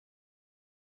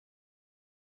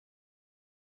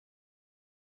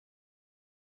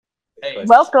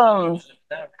Welcome.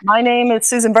 My name is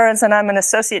Susan Burns, and I'm an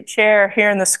associate chair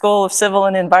here in the School of Civil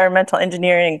and Environmental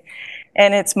Engineering.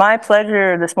 And it's my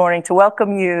pleasure this morning to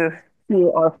welcome you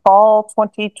to our Fall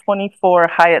 2024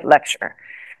 Hyatt Lecture.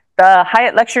 The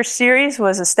Hyatt Lecture Series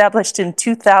was established in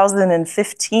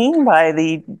 2015 by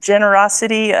the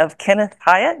generosity of Kenneth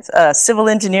Hyatt, a civil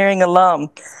engineering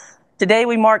alum. Today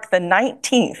we mark the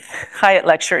 19th Hyatt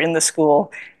Lecture in the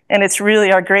school, and it's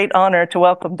really our great honor to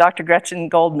welcome Dr. Gretchen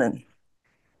Goldman.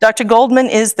 Dr. Goldman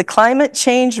is the Climate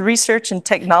Change Research and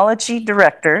Technology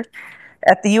Director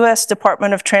at the U.S.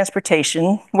 Department of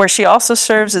Transportation, where she also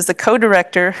serves as the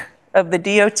co-director of the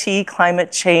DOT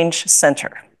Climate Change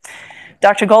Center.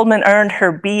 Dr. Goldman earned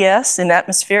her BS in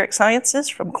Atmospheric Sciences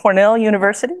from Cornell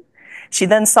University. She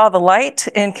then saw the light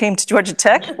and came to Georgia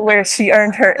Tech, where she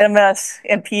earned her MS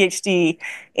and Ph.D.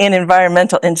 in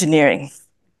Environmental Engineering.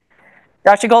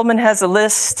 Dr. Goldman has a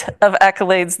list of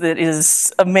accolades that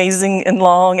is amazing and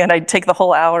long, and I'd take the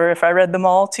whole hour if I read them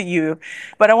all to you.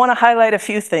 But I want to highlight a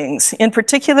few things. In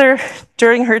particular,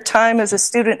 during her time as a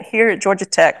student here at Georgia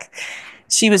Tech,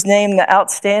 she was named the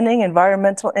Outstanding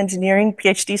Environmental Engineering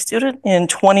PhD student in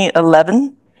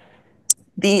 2011.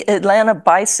 The Atlanta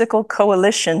Bicycle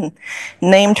Coalition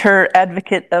named her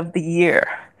Advocate of the Year.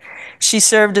 She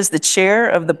served as the chair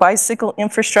of the Bicycle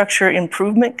Infrastructure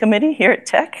Improvement Committee here at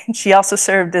Tech. She also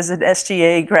served as an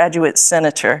SGA graduate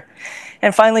senator.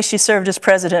 And finally, she served as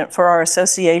president for our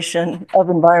Association of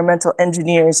Environmental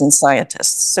Engineers and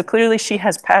Scientists. So clearly she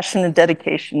has passion and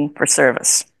dedication for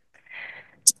service.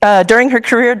 During her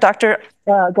career, Dr.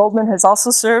 Goldman has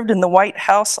also served in the White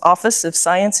House Office of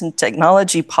Science and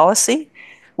Technology Policy,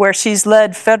 where she's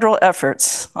led federal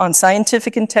efforts on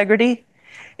scientific integrity,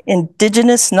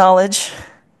 Indigenous knowledge,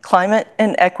 climate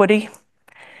and equity,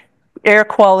 air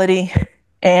quality,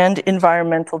 and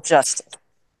environmental justice.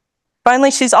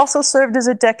 Finally, she's also served as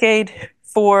a decade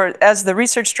as the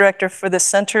research director for the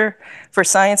Center for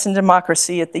Science and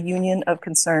Democracy at the Union of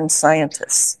Concerned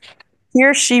Scientists.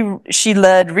 Here she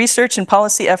led research and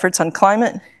policy efforts on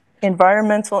climate,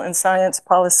 environmental, and science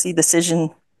policy decision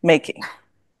making.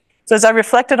 So as I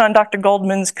reflected on Dr.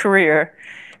 Goldman's career,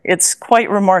 it's quite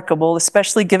remarkable,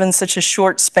 especially given such a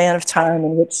short span of time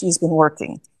in which she's been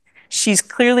working. She's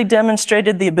clearly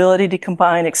demonstrated the ability to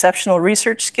combine exceptional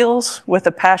research skills with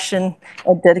a passion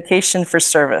and dedication for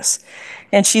service.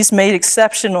 And she's made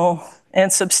exceptional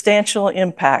and substantial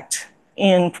impact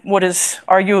in what is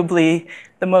arguably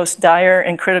the most dire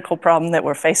and critical problem that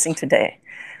we're facing today.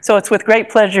 So it's with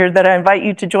great pleasure that I invite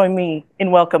you to join me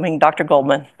in welcoming Dr.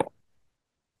 Goldman.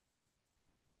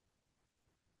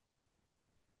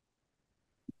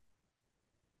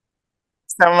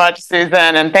 So much,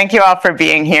 Susan, and thank you all for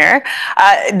being here.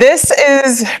 This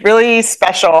is really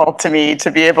special to me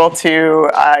to be able to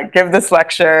give this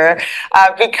lecture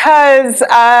because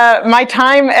my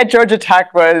time at Georgia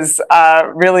Tech was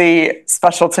really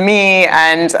special to me,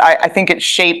 and I think it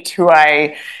shaped who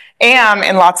I am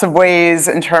in lots of ways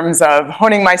in terms of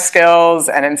honing my skills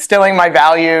and instilling my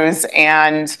values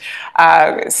and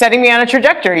setting me on a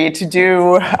trajectory to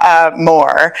do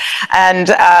more. And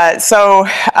by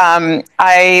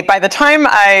the time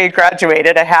I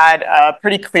graduated, I had a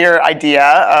pretty clear idea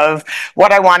of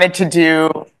what I wanted to do,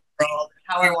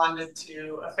 how I wanted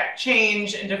to affect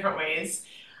change in different ways.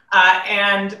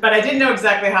 But I didn't know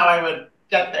exactly how I would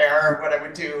get there or what I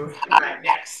would do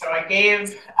next. So I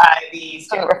gave the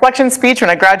student reflection speech when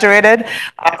I graduated, which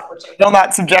I will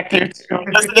not subject you to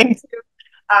listening to.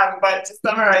 But to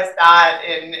summarize that,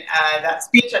 in that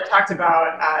speech, I talked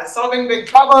about solving big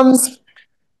problems,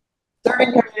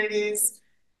 serving communities,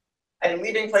 and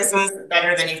leaving places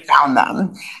better than you found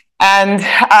them. And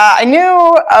I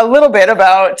knew a little bit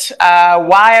about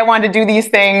why I wanted to do these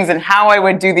things and how I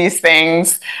would do these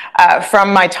things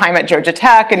from my time at Georgia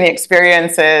Tech and the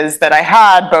experiences that I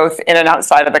had both in and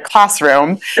outside of the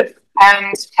classroom.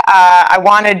 And I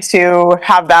wanted to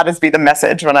have that as be the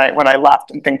message when I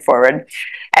left and think forward.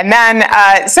 And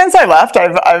then since I left,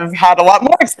 I've had a lot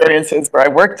more experiences where I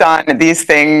worked on these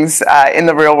things in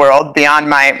the real world beyond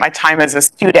my time as a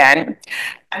student.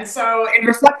 And so in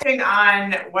reflecting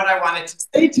on what I wanted to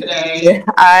say today,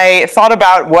 I thought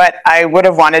about what I would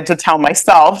have wanted to tell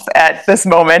myself at this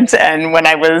moment and when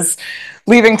I was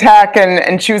leaving tech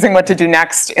and choosing what to do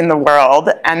next in the world.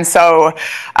 And so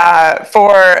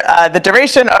for the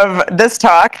duration of this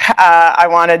talk, I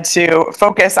wanted to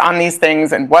focus on these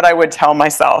things and what I would tell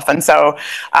myself. And so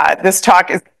this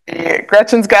talk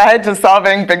Gretchen's Guide to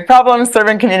Solving Big Problems,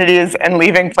 Serving Communities, and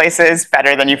Leaving Places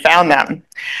Better Than You Found Them.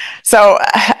 So,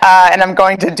 and I'm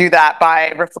going to do that by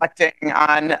reflecting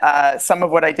on some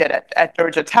of what I did at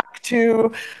Georgia Tech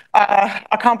to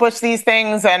accomplish these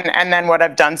things, and then what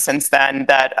I've done since then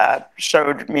that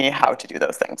showed me how to do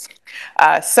those things.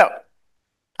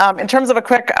 In terms of a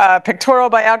quick pictorial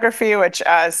biography, which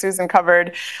Susan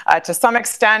covered to some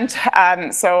extent,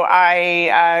 so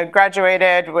I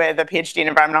graduated with a Ph.D. in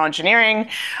environmental engineering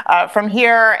from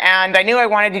here, and I knew I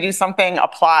wanted to do something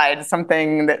applied,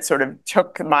 something that sort of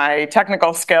took my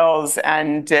technical skills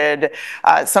and did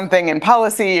something in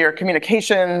policy or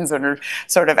communications or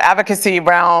sort of advocacy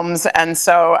realms. And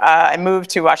so I moved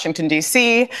to Washington,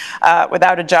 D.C.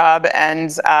 Without a job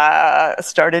and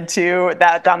started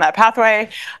down that pathway.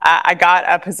 I got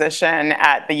a position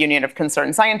at the Union of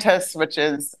Concerned Scientists, which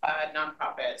is a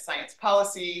nonprofit science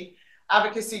policy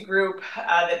advocacy group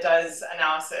that does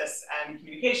analysis and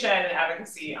communication and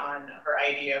advocacy on a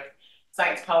variety of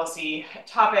science policy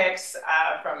topics,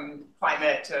 from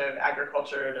climate to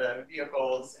agriculture to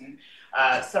vehicles and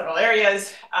several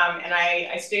areas. And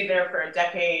I stayed there for a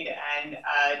decade and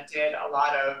did a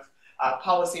lot of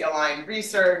policy-aligned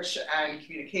research and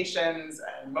communications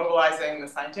and mobilizing the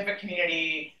scientific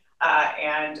community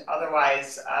and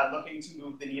otherwise looking to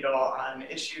move the needle on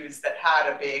issues that had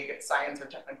a big science or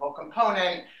technical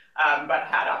component, but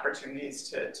had opportunities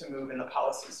to move in the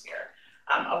policy sphere.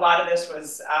 A lot of this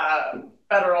was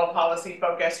federal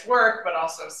policy-focused work, but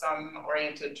also some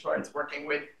oriented towards working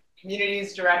with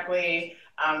communities directly.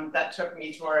 That took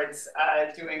me towards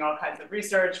doing all kinds of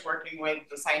research, working with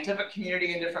the scientific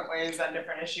community in different ways on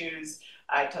different issues.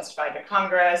 I testified to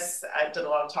Congress. I did a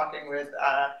lot of talking with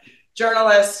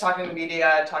journalists, talking to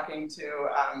media, talking to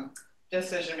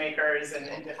decision makers in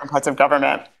different parts of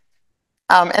government.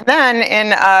 And then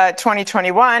in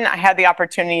 2021, I had the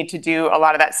opportunity to do a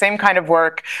lot of that same kind of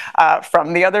work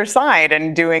from the other side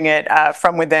and doing it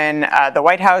from within the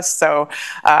White House. So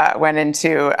went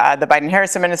into the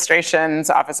Biden-Harris administration's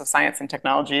Office of Science and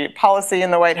Technology Policy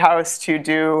in the White House to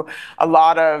do a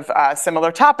lot of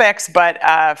similar topics, but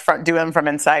do them from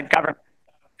inside government.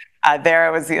 There I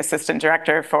was the assistant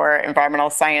director for environmental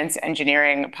science,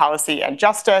 engineering, policy, and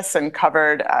justice, and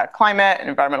covered climate and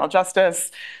environmental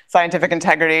justice, scientific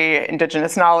integrity,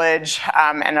 indigenous knowledge,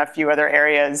 and a few other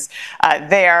areas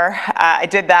there. I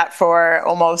did that for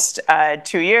almost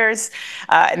 2 years.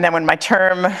 And then when my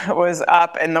term was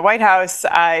up in the White House,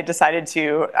 I decided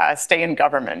to stay in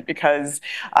government because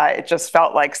it just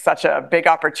felt like such a big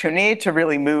opportunity to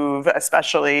really move,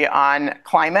 especially on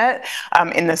climate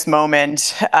in this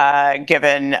moment,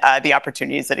 given the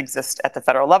opportunities that exist at the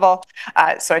federal level.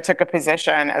 So I took a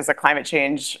position as a climate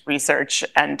change research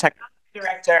and technology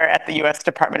director at the U.S.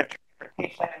 Department of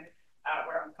Transportation,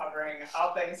 where I'm covering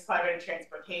all things climate and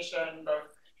transportation, both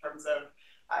in terms of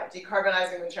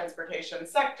decarbonizing the transportation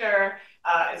sector,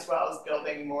 as well as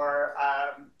building more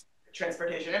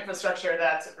transportation infrastructure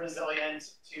that's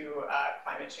resilient to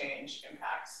climate change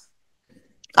impacts.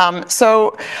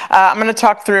 So I'm going to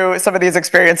talk through some of these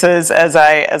experiences as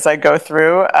I go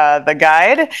through the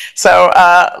guide. So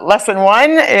lesson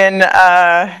 1 in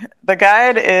the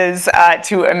guide is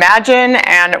to imagine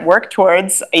and work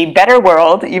towards a better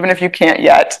world, even if you can't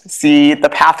yet see the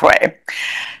pathway.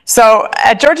 So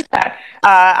at Georgia Tech,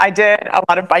 I did a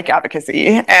lot of bike advocacy,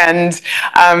 and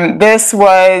this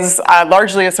was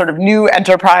largely a sort of new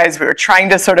enterprise. We were trying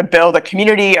to sort of build a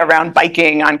community around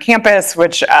biking on campus,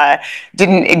 which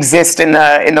didn't exist in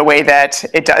the way that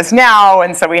it does now.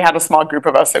 And so we had a small group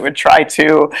of us that would try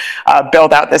to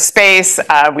build out this space.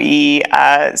 We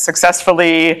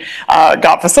successfully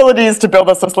got facilities to build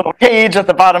us this little cage at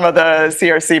the bottom of the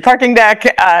CRC parking deck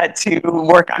to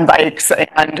work on bikes,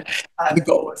 and the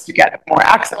goal was to get more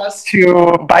access to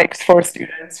bikes for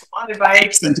students who wanted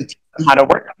bikes and to teach them how to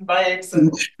work on bikes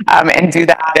and do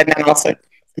that, and then also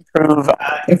improve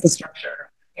infrastructure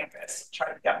on campus, try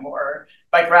to get more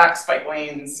bike racks, bike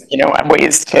lanes,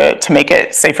 ways to make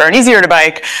it safer and easier to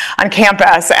bike on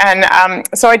campus. And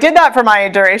so I did that for my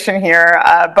duration here,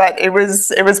 but it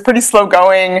was pretty slow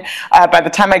going. By the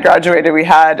time I graduated, we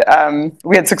had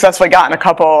successfully gotten a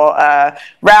couple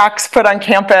racks put on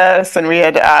campus, and we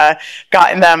had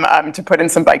gotten them to put in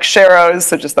some bike sharrows,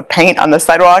 so just the paint on the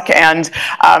sidewalk, and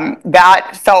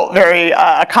that felt very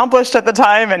accomplished at the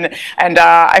time, and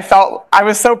I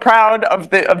was so proud of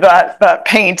the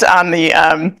paint on the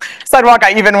sidewalk.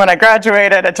 Even when I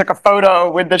graduated, I took a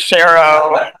photo with the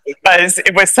sharrow because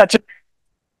it was such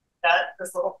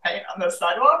this little paint on the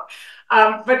sidewalk.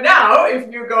 But now,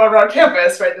 if you go around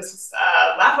campus, right, this is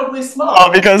laughable unfathomably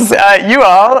small because you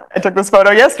all, I took this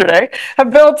photo yesterday,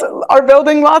 are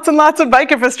building lots and lots of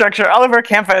bike infrastructure all over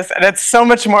campus, and it's so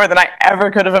much more than I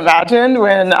ever could have imagined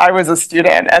when I was a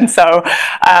student. And so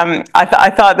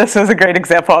I thought this was a great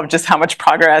example of just how much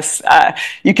progress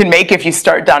you can make if you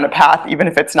start down a path, even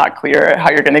if it's not clear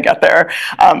how you're going to get there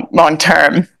long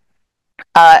term.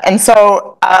 And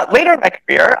so later in my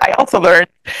career, I also learned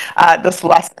this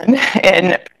lesson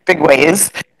in big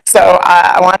ways. So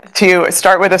I wanted to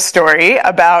start with a story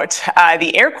about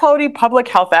the Air Quality Public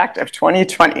Health Act of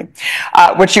 2020,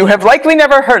 which you have likely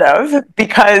never heard of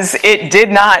because it did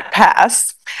not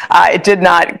pass. It did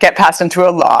not get passed into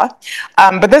a law.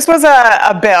 But this was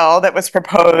a bill that was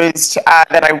proposed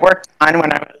that I worked on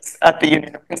when I was at the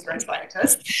Union of Concerned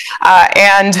Scientists.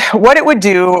 And what it would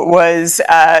do was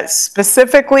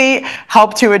specifically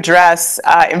help to address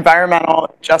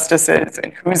environmental injustices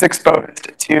and who's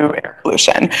exposed to air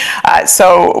pollution.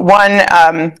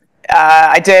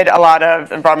 I did a lot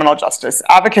of environmental justice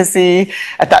advocacy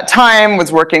at that time,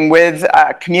 was working with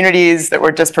communities that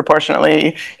were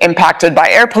disproportionately impacted by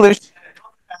air pollution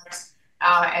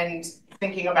and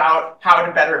thinking about how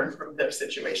to better improve their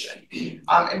situation.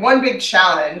 And one big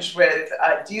challenge with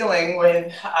dealing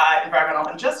with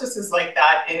environmental injustices like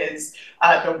that is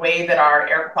the way that our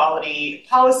air quality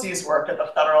policies work at the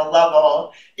federal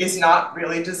level is not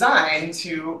really designed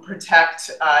to protect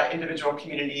individual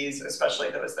communities, especially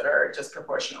those that are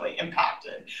disproportionately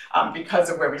impacted,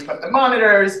 because of where we put the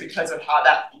monitors, because of how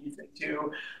that feeds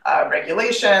into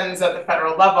regulations at the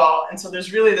federal level. And so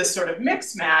there's really this sort of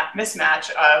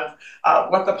mismatch of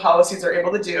what the policies are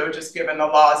able to do, just given the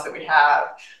laws that we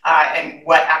have, and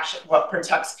what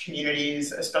protects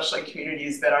communities, especially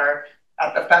communities that are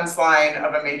at the fence line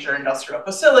of a major industrial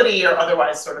facility or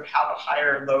otherwise sort of have a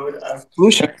higher load of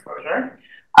pollution exposure.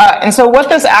 And so what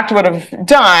this act would have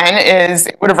done is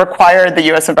it would have required the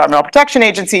U.S. Environmental Protection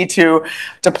Agency to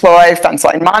deploy fence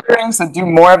line monitoring, so do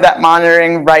more of that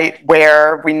monitoring right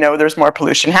where we know there's more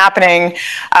pollution happening.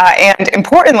 And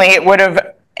importantly, it would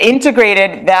have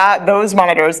integrated those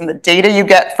monitors and the data you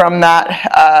get from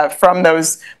from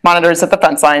those monitors at the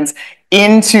fence lines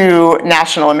into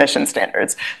national emission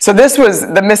standards. So this was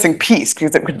the missing piece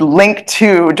because it could link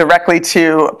directly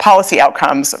to policy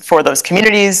outcomes for those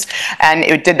communities. And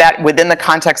it did that within the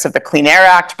context of the Clean Air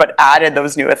Act, but added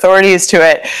those new authorities to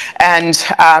it. And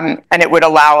it would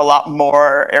allow a lot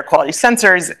more air quality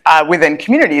sensors within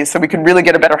communities so we could really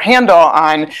get a better handle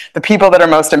on the people that are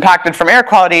most impacted from air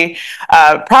quality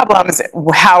problems.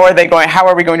 How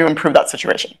are we going to improve that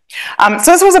situation?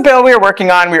 So this was a bill we were working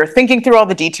on. We were thinking through all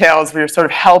the details. We were sort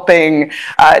of helping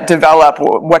develop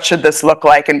what should this look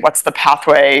like and what's the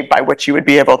pathway by which you would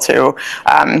be able to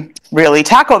really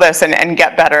tackle this and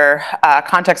get better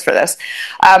context for this.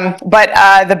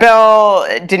 But the bill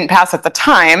didn't pass at the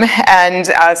time, and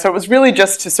so it was really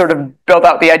just to sort of build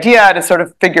out the idea to sort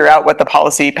of figure out what the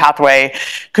policy pathway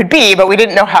could be, but we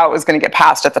didn't know how it was going to get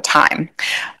passed at the time.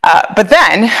 But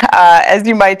then, as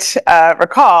you might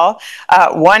recall,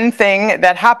 one thing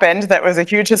that happened that was a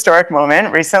huge historic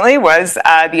moment recently was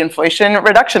the Inflation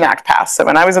Reduction Act passed. So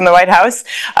when I was in the White House,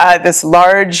 this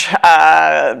large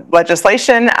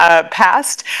legislation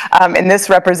passed, and this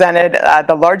represented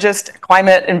the largest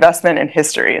climate investment in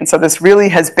history. And so this really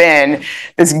has been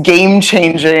this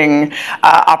game-changing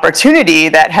opportunity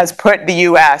that has put the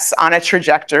US on a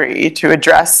trajectory to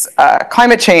address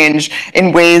climate change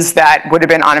in ways that would have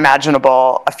been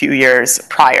unimaginable a few years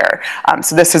prior.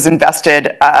 So this has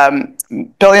invested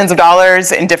billions of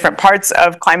dollars in different parts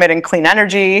of climate and clean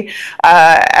energy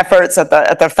efforts at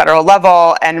the federal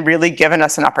level, and really given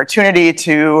us an opportunity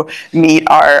to meet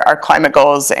our climate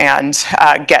goals and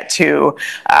get to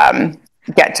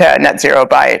net zero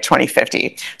by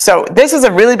 2050. So this is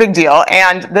a really big deal,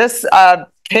 and this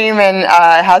came in,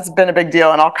 has been a big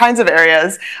deal in all kinds of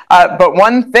areas. But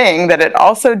one thing that it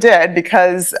also did,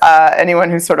 because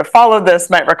anyone who sort of followed this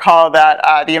might recall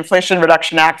that the Inflation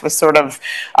Reduction Act was sort of,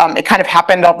 it kind of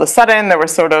happened all of a sudden. There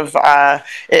was sort of,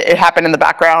 it happened in the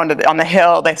background on the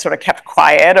Hill. They sort of kept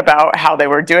quiet about how they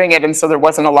were doing it. And so there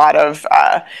wasn't a lot of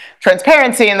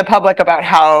transparency in the public about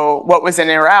what was in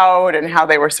or out and how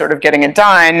they were sort of getting it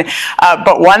done.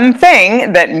 But one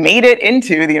thing that made it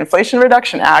into the Inflation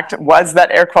Reduction Act was that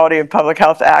Air Quality and Public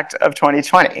Health Act of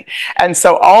 2020. And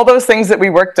so all those things that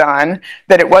we worked on,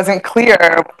 that it wasn't clear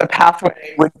what the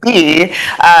pathway would be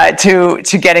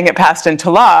to getting it passed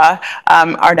into law,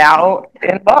 are now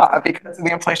in law because of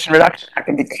the Inflation Reduction Act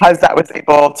and because that was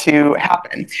able to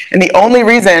happen. And the only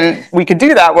reason we could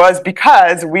do that was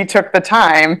because we took the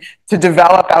time to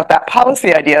develop out that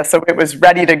policy idea so it was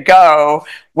ready to go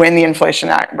when the Inflation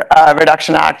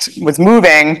Reduction Act was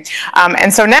moving.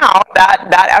 And so now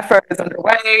that effort is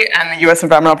underway, and the U.S.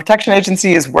 Environmental Protection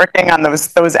Agency is working on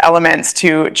those elements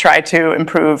to try to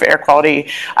improve air quality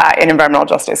in environmental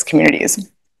justice communities.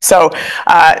 So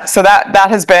that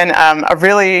has been a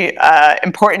really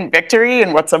important victory,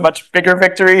 and what's a much bigger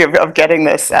victory of getting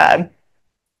this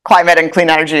climate and clean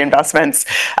energy investments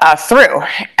through.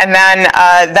 And then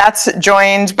that's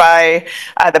joined by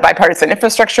the bipartisan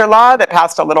infrastructure law that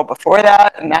passed a little before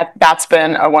that, and that's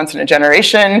been a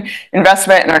once-in-a-generation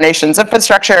investment in our nation's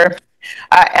infrastructure.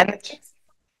 And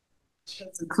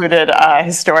included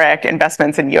historic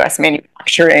investments in U.S.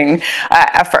 manufacturing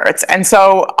efforts. And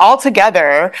so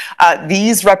altogether,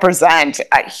 these represent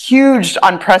huge,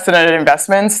 unprecedented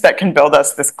investments that can build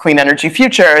us this clean energy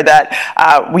future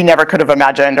that we never could have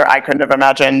imagined, or I couldn't have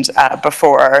imagined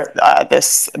before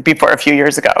a few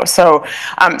years ago. So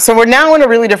we're now in a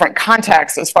really different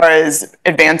context as far as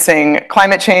advancing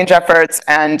climate change efforts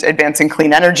and advancing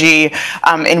clean energy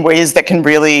in ways that can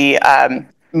really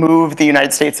move the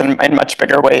United States in much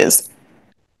bigger ways.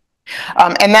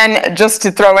 And then just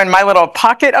to throw in my little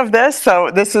pocket of this,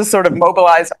 so this is sort of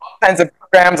mobilized all kinds of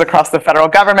programs across the federal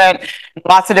government,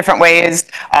 lots of different ways,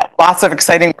 lots of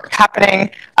exciting work happening.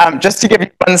 Just to give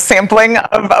you one sampling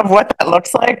of what that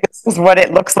looks like, this is what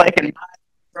it looks like in my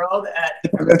world at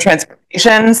Department of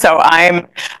Transportation. So I'm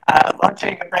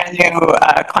launching a brand new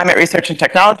climate research and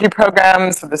technology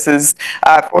program. So this is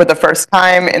for the first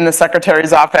time in the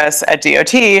Secretary's office at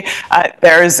DOT.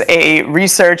 There's a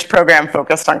research program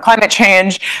focused on climate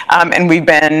change, and we've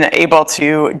been able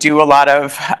to do a lot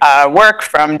of work,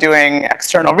 from doing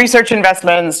external research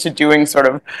investments to doing sort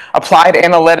of applied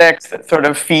analytics that sort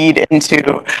of feed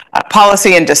into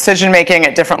policy and decision making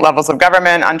at different levels of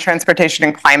government on transportation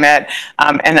and climate,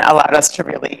 and allowed us to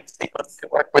really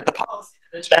work with the policy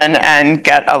division and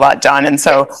get a lot done. And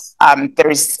so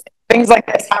there's things like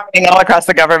this happening all across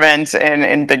the government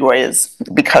in big ways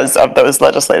because of those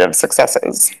legislative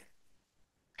successes.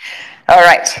 All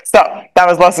right, so that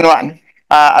was lesson one.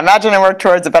 Imagine and work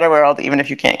towards a better world, even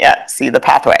if you can't yet see the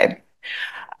pathway.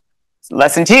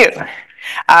 Lesson two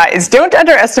is don't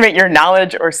underestimate your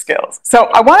knowledge or skills. So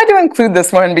I wanted to include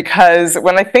this one because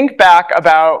when I think back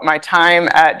about my time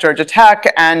at Georgia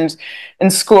Tech and in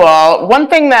school, one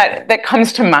thing that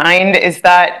comes to mind is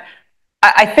that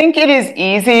I think it is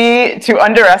easy to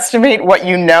underestimate what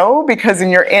you know, because when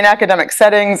you're in academic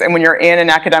settings and when you're in an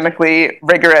academically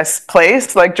rigorous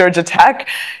place like Georgia Tech,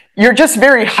 you're just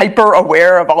very hyper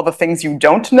aware of all the things you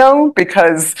don't know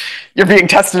because you're being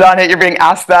tested on it. You're being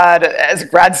asked that. As a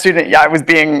grad student, yeah, I was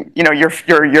being,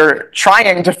 you're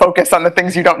trying to focus on the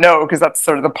things you don't know because that's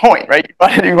sort of the point, right?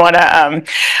 You want to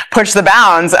push the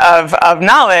bounds of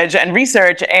knowledge and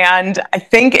research. And I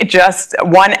think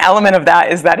one element of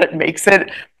that is that it makes it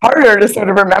harder to sort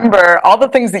of remember all the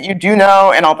things that you do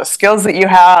know and all the skills that you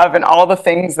have and all the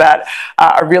things that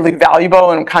are really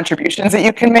valuable and contributions that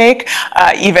you can make,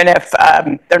 even if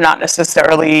they're not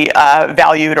necessarily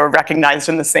valued or recognized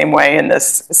in the same way in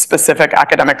this specific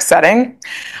academic setting.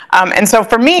 And so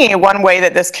for me, one way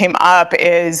that this came up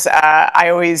is I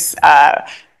always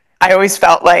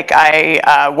felt like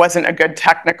I wasn't a good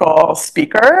technical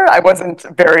speaker. I wasn't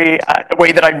the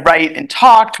way that I write and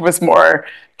talked was more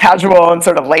casual and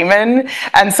sort of layman.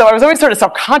 And so I was always sort of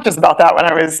self-conscious about that when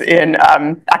I was in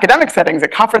academic settings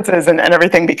at conferences and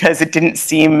everything, because it didn't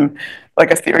seem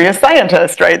like a serious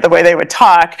scientist, right, the way they would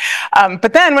talk.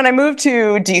 But then when I moved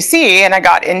to DC and I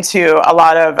got into a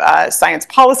lot of science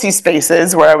policy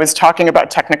spaces where I was talking about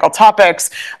technical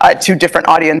topics to different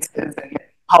audiences and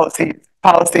policy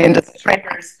and decision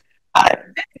makers,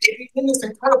 it became this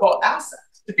incredible asset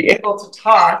to be able to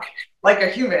talk like a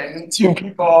human to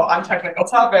people on technical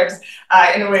topics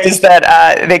in ways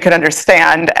that they could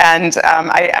understand. And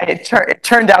it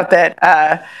turned out that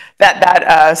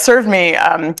that served me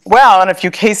well in a few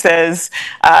cases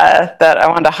that I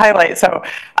wanted to highlight. So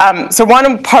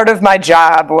one part of my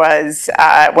job was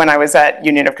when I was at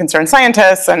Union of Concerned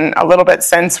Scientists, and a little bit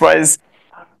since, was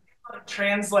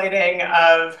translating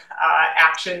of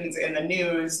actions in the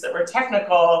news that were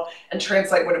technical and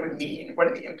translate what it would mean. What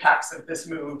are the impacts of this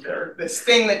move or this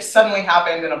thing that suddenly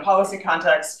happened in a policy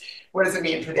context? What does it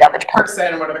mean for the average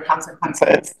person? What are the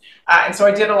consequences? And so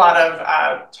I did a lot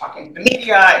of talking to the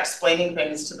media, explaining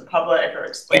things to the public, or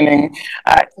explaining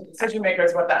to decision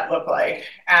makers what that looked like.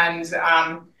 And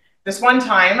this one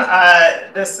time,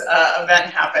 this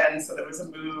event happened. So there was a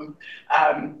move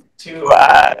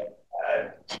to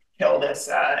kill this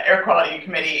air quality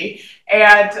committee.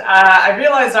 And I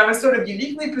realized I was sort of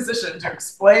uniquely positioned to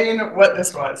explain what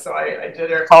this was. So I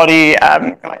did air quality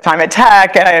my time at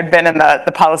Tech, and I had been in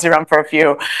the policy realm for a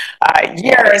few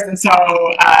years. And so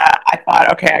I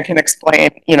thought, okay, I can explain,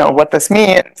 what this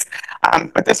means.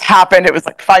 But this happened, it was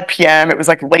like 5 p.m. It was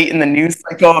like late in the news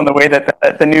cycle and the way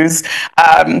that the news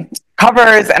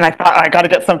covers. And I thought, I got to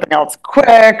get something else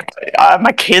quick.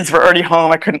 My kids were already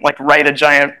home. I couldn't like write a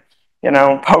giant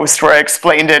post where I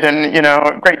explained it and,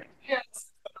 great.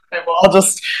 Okay, well, I'll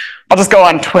just go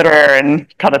on Twitter and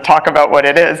kind of talk about what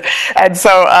it is. And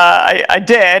so I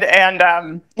did, and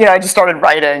I just started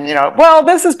writing, well,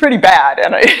 this is pretty bad,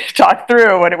 and I talked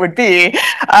through what it would be,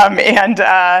 and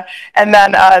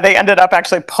then they ended up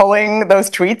actually pulling those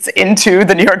tweets into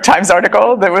the New York Times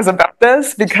article that was about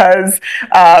this because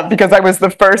I was the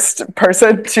first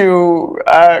person to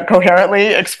coherently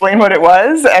explain what it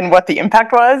was and what the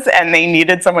impact was, and they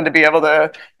needed someone to be able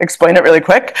to explain it really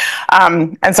quick.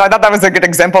 And so I thought that was a good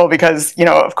example because,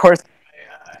 of course,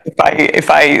 if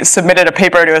I submitted a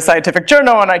paper to a scientific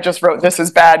journal and I just wrote "this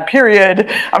is bad," period,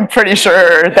 I'm pretty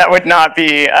sure that would not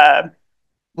be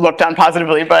looked on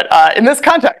positively. But in this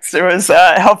context, it was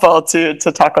helpful to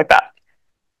talk like that.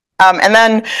 And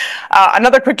then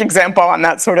another quick example on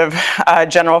that sort of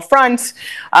general front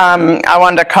I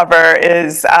wanted to cover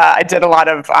is I did a lot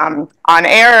of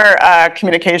on-air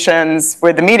communications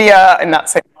with the media in that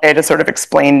same way to sort of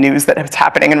explain news that was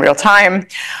happening in real time.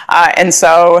 And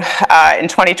so in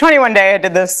 2020, one day I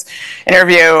did this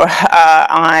interview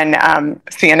on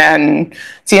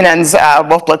CNN's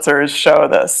Wolf Blitzer's show,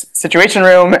 The Situation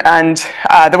Room. And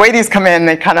the way these come in,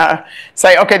 they kind of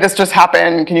say, okay, this just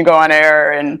happened. Can you go on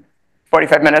air in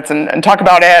 45 minutes and talk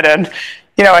about it? And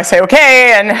I say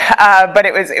okay, and but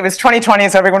it was 2020,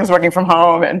 so everyone was working from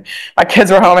home, and my kids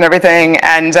were home and everything,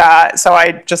 and so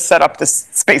I just set up this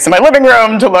space in my living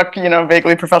room to look,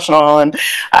 vaguely professional, and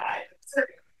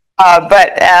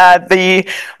but the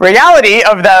reality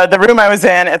of the room I was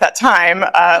in at that time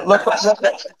looked like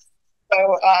this.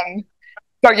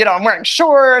 So I'm wearing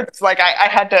shorts, like I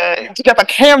had to get the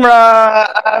camera,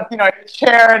 a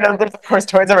chair, and there's of course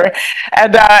toys everywhere.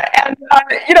 And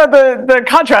the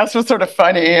contrast was sort of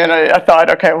funny, and I thought,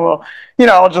 okay, well,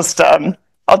 I'll just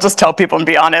tell people and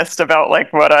be honest about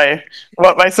like what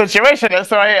my situation is.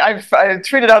 So I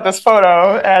tweeted out this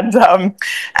photo, and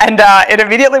it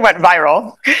immediately went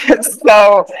viral.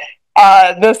 So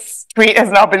this tweet has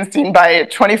now been seen by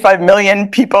 25 million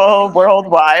people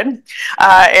worldwide.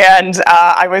 And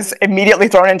I was immediately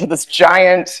thrown into this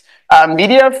giant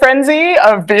media frenzy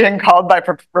of being called by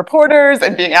reporters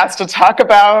and being asked to talk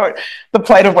about the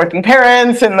plight of working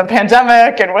parents and the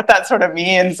pandemic and what that sort of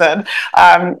means. And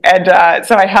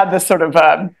so I had this sort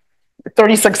of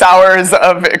 36 hours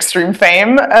of extreme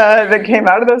fame that came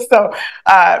out of this. So,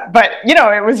 but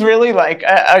it was really like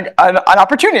an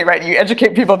opportunity, right? You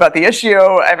educate people about the issue.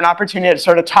 I have an opportunity to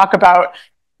sort of talk about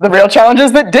the real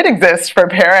challenges that did exist for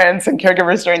parents and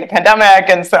caregivers during the pandemic.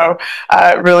 And so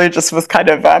it really just was kind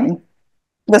of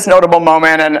this notable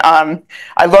moment. And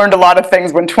I learned a lot of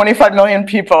things. When 25 million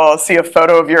people see a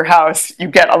photo of your house, you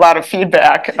get a lot of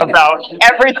feedback about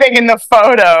everything in the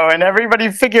photo, and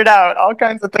everybody figured out all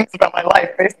kinds of things about my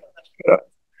life based on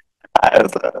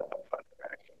that photo.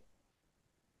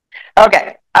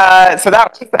 Okay, so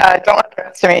that was don't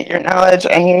underestimate your knowledge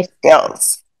and your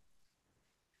skills.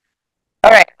 All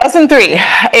right, lesson 3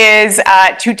 is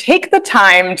to take the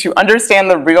time to understand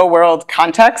the real world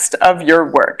context of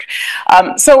your work.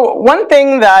 So one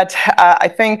thing that I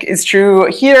think is true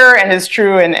here and is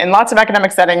true in lots of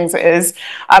academic settings is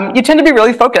you tend to be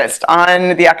really focused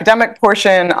on the academic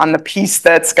portion, on the piece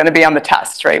that's going to be on the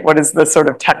test, right? What is the sort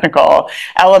of technical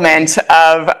element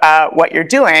of what you're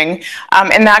doing?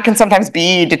 And that can sometimes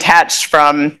be detached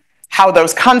from how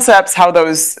those concepts, how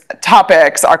those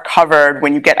topics are covered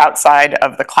when you get outside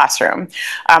of the classroom.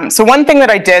 So one thing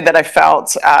that I did that I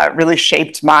felt really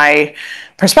shaped my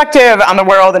perspective on the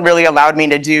world and really allowed me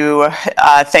to do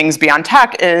things beyond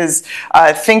tech is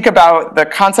think about the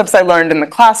concepts I learned in the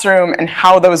classroom and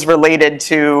how those related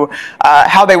to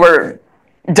how they were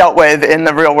dealt with in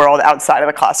the real world outside of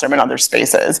the classroom and other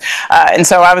spaces. And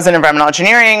so I was in environmental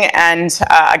engineering, and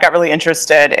I got really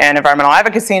interested in environmental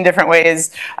advocacy in different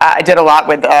ways. I did a lot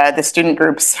with the student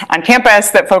groups on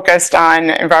campus that focused on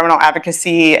environmental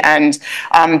advocacy, and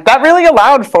that really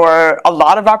allowed for a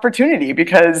lot of opportunity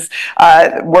because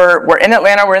we're in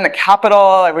Atlanta, we're in the capital.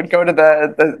 I would go to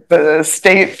the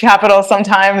state capital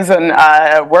sometimes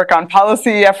and work on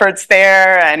policy efforts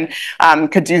there, and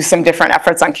could do some different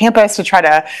efforts on campus to try to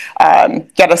to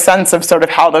get a sense of sort of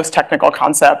how those technical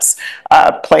concepts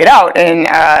played out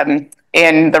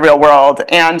in the real world.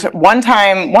 And one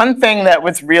thing that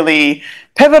was really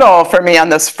pivotal for me on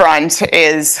this front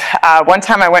is one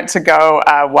time I went to go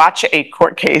watch a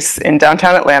court case in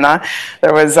downtown Atlanta.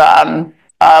 There was a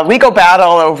legal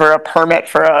battle over a permit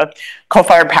for a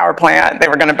coal-fired power plant they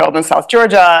were going to build in South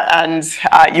Georgia, and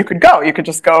you could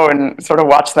just go and sort of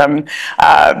watch them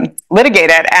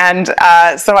litigate it. And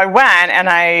so I went and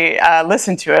I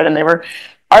listened to it, and they were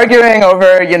arguing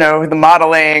over, the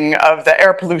modeling of the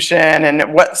air pollution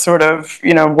and what sort of,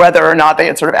 whether or not they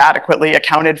had sort of adequately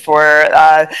accounted for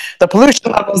the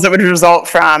pollution levels that would result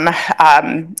from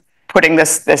putting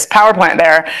this power plant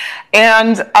there.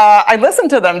 And I listened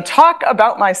to them talk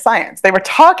about my science. They were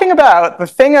talking about the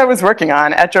thing I was working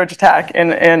on at Georgia Tech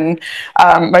in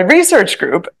my research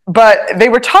group, but they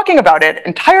were talking about it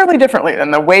entirely differently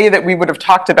than the way that we would have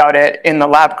talked about it in the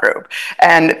lab group.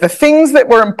 And the things that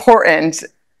were important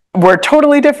were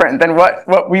totally different than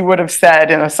what we would have said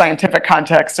in a scientific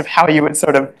context of how you would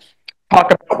sort of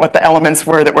talk about what the elements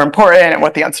were that were important and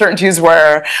what the uncertainties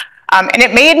were. And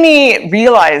it made me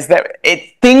realize that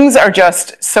things are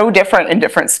just so different in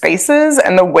different spaces,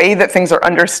 and the way that things are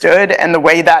understood and the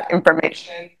way that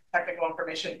technical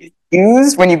information is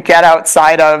used when you get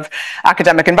outside of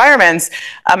academic environments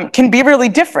can be really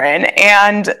different.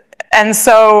 And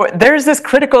so there's this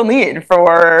critical need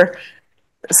for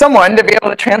someone to be able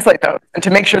to translate those and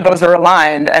to make sure those are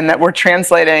aligned and that we're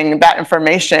translating that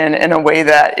information in a way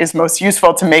that is most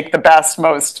useful to make the best,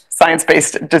 most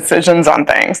science-based decisions on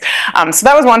things. So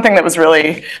that was one thing that was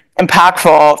really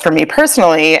impactful for me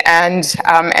personally, and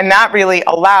that really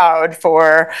allowed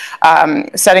for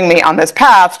setting me on this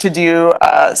path to do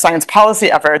science policy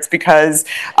efforts, because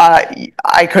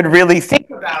I could really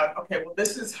think about, okay, well,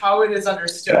 this is how it is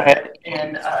understood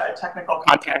in a technical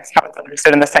context, how it's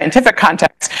understood in the scientific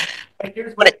context, but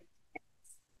here's what it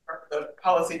for the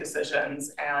policy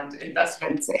decisions and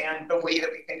investments and the way that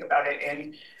we think about it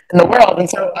in the world. And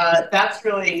so that's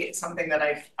really something that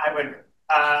I would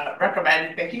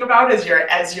recommend thinking about as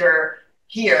you're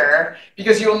here,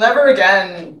 because you will never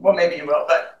again, well, maybe you will,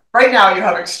 but right now you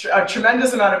have a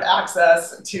tremendous amount of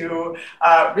access to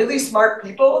really smart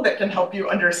people that can help you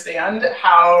understand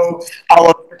how all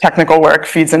of your technical work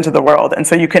feeds into the world. And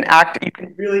so you can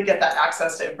really get that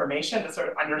access to information to sort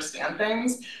of understand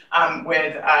things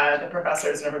with the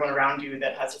professors and everyone around you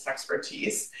that has this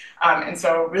expertise. And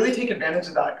so really take advantage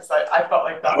of that, because I felt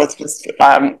like that was just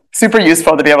super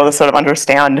useful to be able to sort of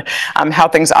understand how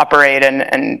things operate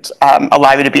and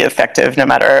allow you to be effective no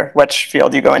matter which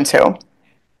field you go into.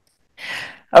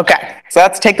 Okay, so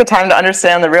let's take the time to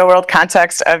understand the real world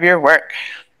context of your work.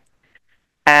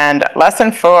 And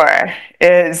lesson 4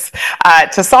 is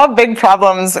to solve big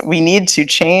problems, we need to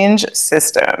change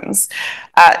systems.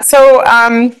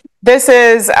 This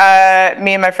is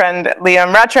me and my friend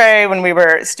Liam Rattray when we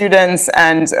were students,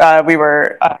 and we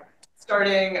were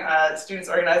starting Students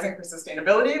Organizing for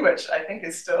Sustainability, which I think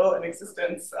is still in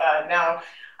existence now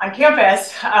on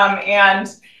campus. And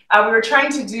we were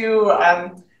trying to do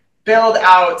build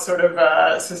out sort of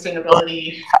a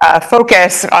sustainability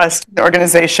focus student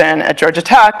organization at Georgia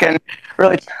Tech, and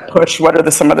really try to push what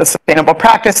are some of the sustainable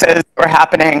practices that were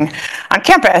happening on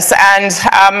campus. And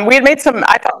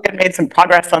I thought we had made some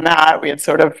progress on that. We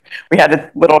had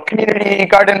a little community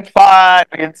garden plot.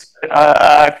 We had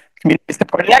a community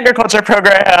supported agriculture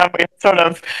program. We had sort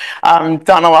of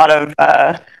done a lot of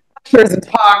lectures and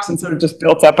talks and sort of just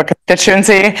built up a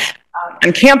constituency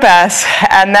on campus.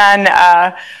 And then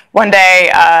one day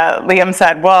Liam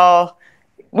said, well,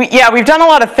 we've done a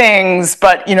lot of things,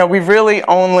 but we've really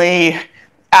only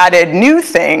added new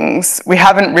things. We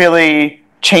haven't really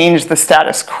changed the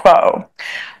status quo.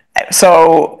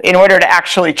 So in order to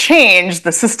actually change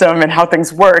the system and how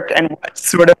things work and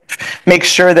sort of make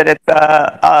sure that it's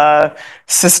a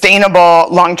sustainable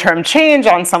long-term change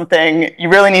on something, you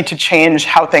really need to change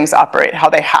how things operate, how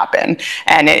they happen.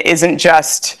 And it isn't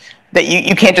just that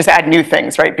you can't just add new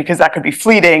things, right? Because that could be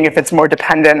fleeting if it's more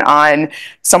dependent on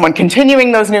someone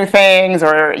continuing those new things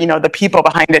or the people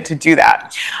behind it to do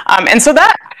that. And so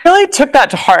that really took that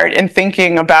to heart in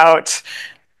thinking about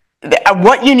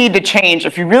what you need to change.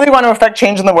 If you really want to affect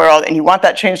change in the world and you want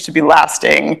that change to be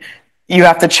lasting, you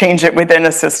have to change it within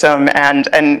a system, and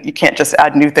you can't just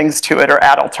add new things to it or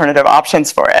add alternative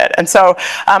options for it. And so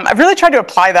I've really tried to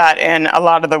apply that in a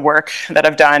lot of the work that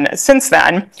I've done since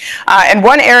then. And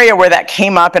one area where that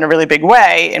came up in a really big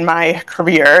way in my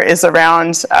career is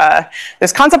around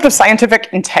this concept of scientific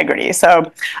integrity.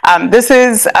 So this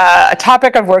is a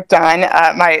topic I've worked on.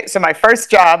 My first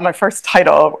job, my first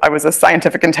title, I was a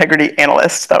scientific integrity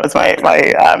analyst. That was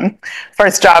my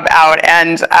first job out.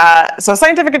 And so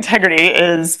scientific integrity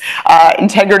is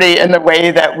integrity in the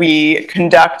way that we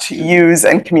conduct, use,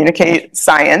 and communicate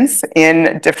science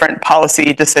in different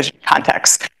policy decision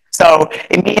contexts. So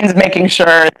it means making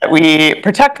sure that we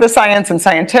protect the science and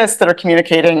scientists that are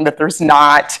communicating, that there's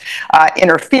not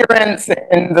interference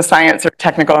in the science or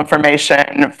technical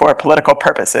information for political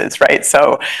purposes, right?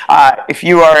 So if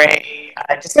you are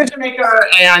a decision maker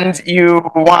and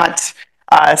you want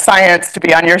science to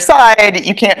be on your side,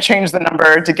 you can't change the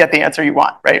number to get the answer you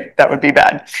want, right? That would be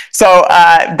bad. So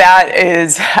that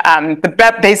is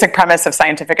the basic premise of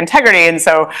scientific integrity. And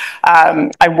so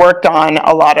I worked on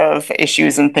a lot of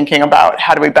issues and thinking about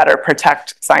how do we better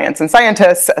protect science and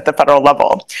scientists at the federal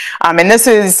level. And this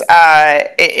is,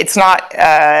 it's not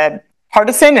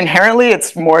partisan inherently,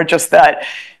 it's more just that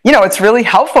it's really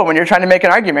helpful when you're trying to make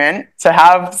an argument to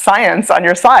have science on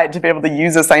your side, to be able to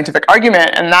use a scientific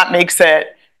argument, and that makes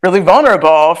it really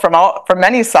vulnerable from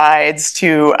many sides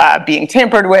to being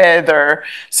tampered with or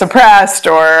suppressed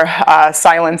or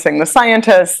silencing the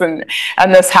scientists, and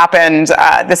this happens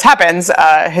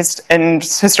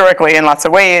historically in lots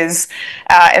of ways.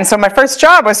 And so my first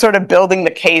job was sort of building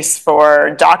the case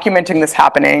for documenting this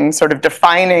happening, sort of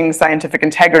defining scientific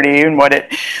integrity and what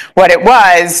it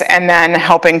was, and then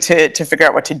helping to figure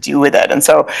out what to do with it. And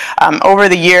so over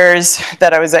the years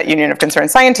that I was at Union of Concerned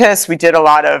Scientists, we did a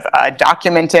lot of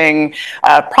documenting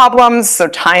problems. So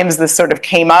times this sort of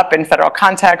came up in federal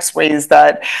context, ways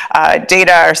that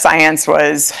data or science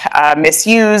was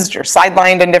misused or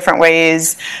sidelined in different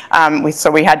ways.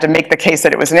 So we had to make the case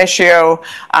that it was an issue.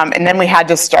 And then we had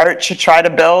to start to try to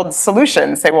build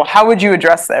solutions. Say, well, how would you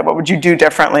address that? What would you do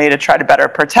differently to try to better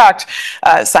protect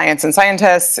science and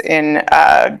scientists in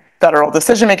federal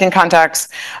decision-making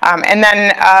contexts? And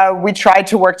then we tried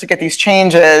to work to get these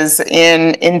changes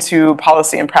into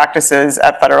policy and practices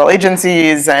at federal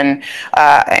agencies and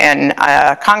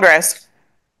Congress.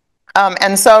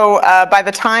 And so by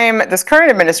the time this current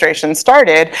administration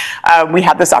started, we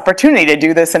had this opportunity to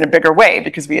do this in a bigger way,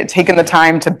 because we had taken the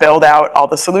time to build out all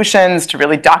the solutions, to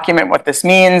really document what this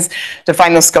means,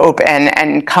 define the scope,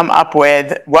 and come up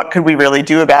with what could we really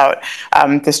do about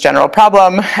this general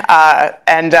problem.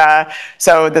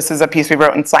 So this is a piece we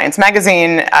wrote in Science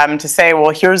Magazine to say,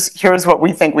 well, here's what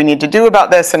we think we need to do about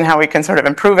this and how we can sort of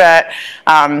improve it.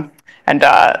 And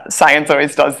science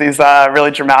always does these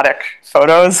really dramatic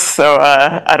photos, so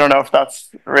I don't know if that's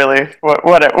really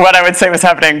what I would say was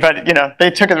happening, but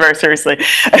they took it very seriously.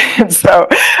 And so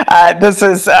this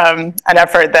is an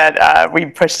effort that we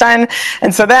pushed on.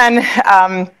 And so then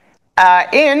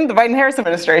in the Biden-Harris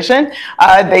administration,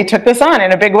 they took this on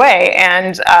in a big way.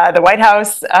 And the White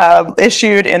House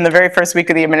issued in the very first week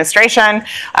of the administration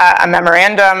a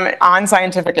memorandum on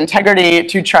scientific integrity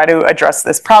to try to address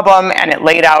this problem. And it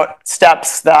laid out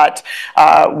steps that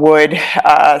would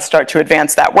start to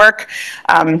advance that work.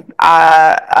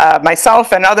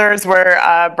 Myself and others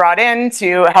were brought in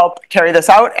to help carry this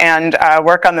out and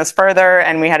work on this further.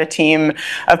 And we had a team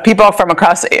of people from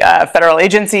across federal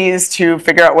agencies to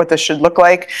figure out what this should look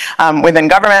like within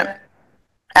government.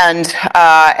 And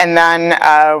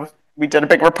then we did a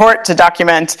big report to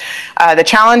document the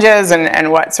challenges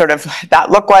and what sort of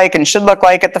that looked like and should look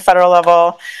like at the federal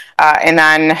level. And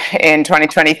then in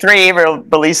 2023, we'll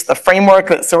release the framework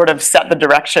that sort of set the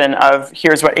direction of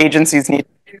here's what agencies need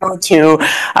to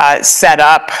set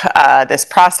up this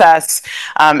process.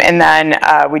 And then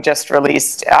we just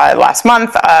released last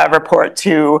month a report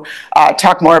to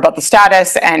talk more about the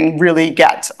status and really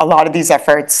get a lot of these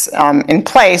efforts in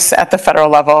place at the federal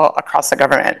level across the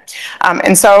government.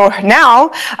 And so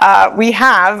now we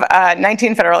have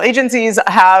 19 federal agencies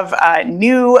have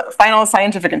new final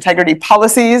scientific integrity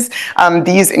policies.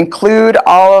 These include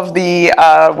all of the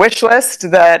wish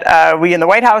list that we in the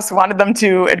White House wanted them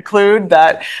to include,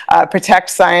 that protect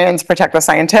science, protect the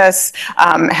scientists,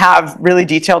 have really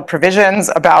detailed provisions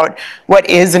about what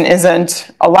is and isn't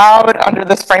allowed under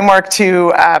this framework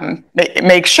to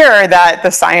make sure that the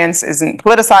science isn't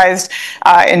politicized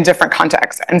in different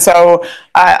contexts. And so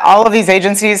all of these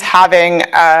agencies having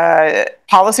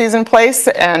policies in place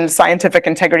and scientific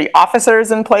integrity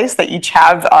officers in place that each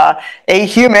have a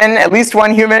human, at least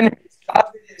one human, whose job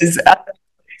is at the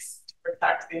place to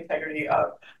protect the integrity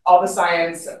of all the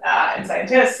science and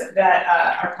scientists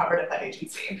that are covered at that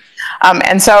agency.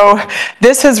 And so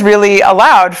this has really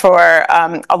allowed for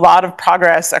a lot of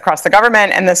progress across the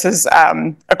government, and this is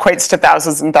equates to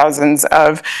thousands and thousands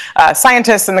of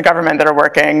scientists in the government that are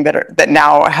working that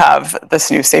now have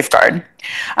this new safeguard.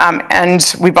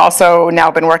 And we've also now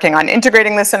been working on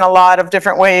integrating this in a lot of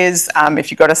different ways.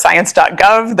 If you go to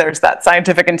science.gov, there's that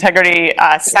scientific integrity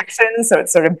section, so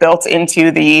it's sort of built into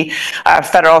the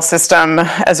federal system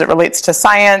as it relates to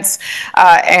science.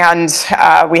 And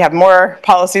we have more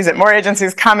policies at more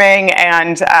agencies coming,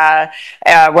 and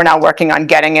we're now working on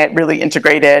getting it really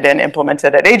integrated and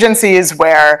implemented at agencies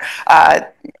where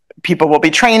people will be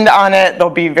trained on it.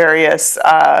 There'll be various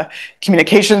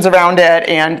communications around it,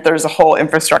 and there's a whole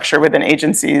infrastructure within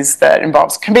agencies that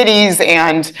involves committees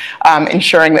and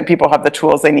ensuring that people have the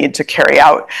tools they need to carry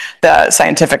out the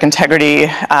scientific integrity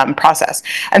process.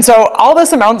 And so all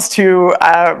this amounts to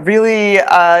really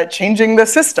changing the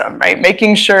system, right?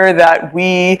 Making sure that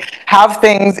we have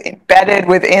things embedded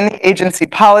within the agency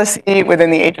policy, within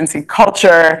the agency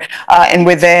culture, and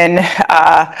within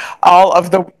all of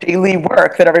the daily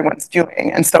work that everyone's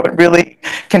doing. And so it really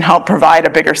can help provide a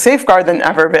bigger safeguard than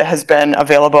ever has been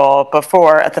available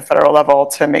before at the federal level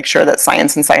to make sure that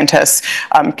science and scientists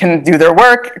can do their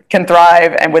work, can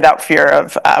thrive, and without fear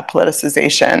of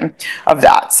politicization of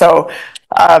that. So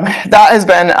that has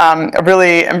been a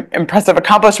really impressive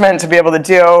accomplishment to be able to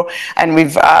do, and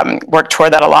we've worked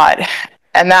toward that a lot.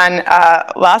 And then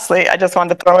lastly, I just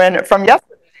wanted to throw in from yesterday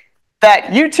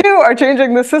that you too are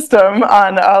changing the system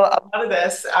on a lot of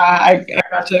this. I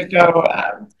got to go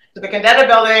to the Candida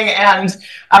building, and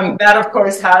that of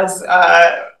course has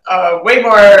a way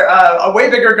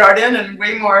bigger garden and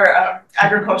way more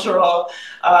agricultural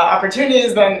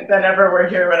opportunities than ever were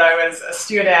here when I was a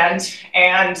student.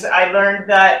 And I learned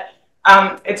that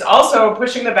it's also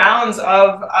pushing the bounds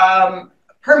of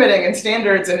permitting and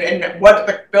standards and what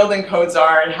the building codes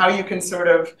are and how you can sort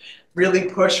of really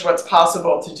push what's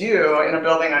possible to do in a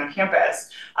building on campus.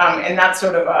 And that's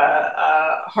sort of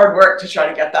a hard work to try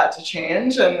to get that to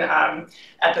change and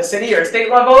at the city or state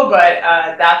level, but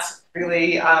that's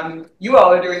really, you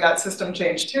all are doing that system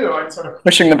change too, and sort of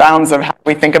pushing the bounds of how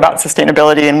we think about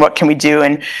sustainability and what can we do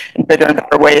in bigger and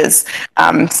better ways.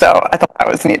 So I thought that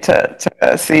was neat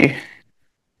to see.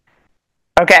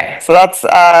 Okay, so that's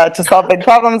to solve big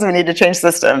problems, we need to change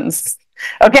systems.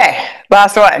 Okay,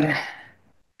 last one.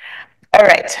 All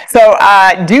right, so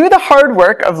do the hard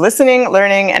work of listening,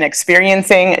 learning, and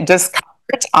experiencing discomfort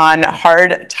on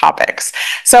hard topics.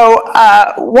 So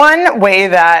one way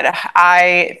that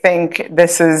I think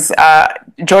this is,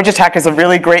 Georgia Tech is a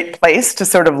really great place to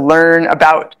sort of learn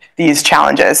about these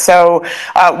challenges. So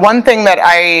one thing that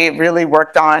I really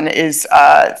worked on is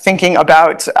thinking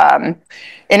about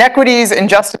inequities,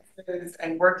 injustices,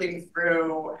 and working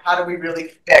through how do we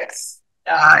really fix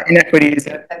inequities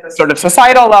at the sort of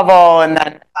societal level, and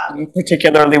then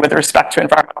particularly with respect to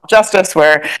environmental justice,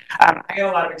 where I had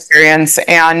a lot of experience.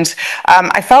 And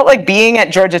I felt like being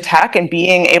at Georgia Tech and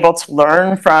being able to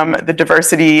learn from the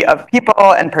diversity of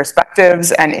people and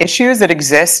perspectives and issues that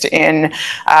exist in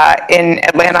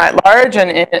Atlanta at large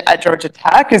and at Georgia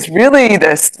Tech is really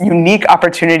this unique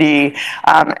opportunity.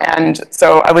 And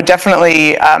so I would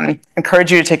definitely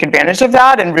encourage you to take advantage of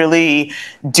that and really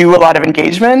do a lot of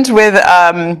engagement with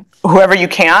whoever you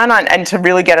can and to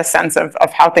really get a sense of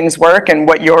how things work and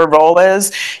what your role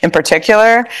is in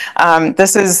particular.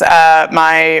 This is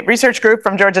my research group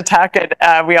from Georgia Tech.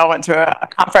 We all went to a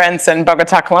conference in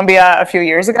Bogota, Colombia a few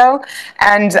years ago.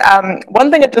 And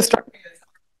one thing that just struck me is our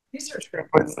research group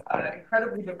was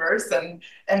incredibly diverse.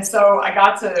 And so I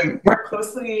got to work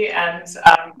closely and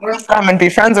learn from and be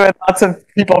friends with lots of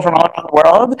people from all around the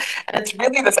world. And it's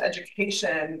really this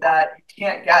education that you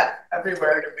can't get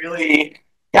everywhere to really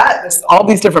get all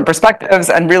these different perspectives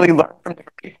and really learn from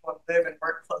different people and live and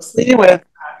work closely with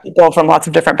people from lots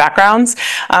of different backgrounds.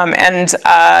 And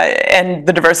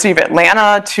the diversity of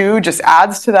Atlanta too just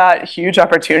adds to that huge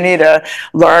opportunity to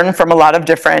learn from a lot of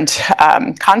different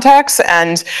contexts.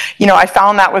 And, you know, I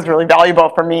found that was really valuable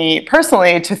for me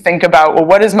personally to think about, well,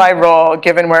 what is my role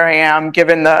given where I am,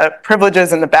 given the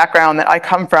privileges and the background that I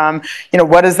come from, you know,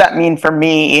 what does that mean for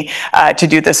me to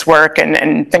do this work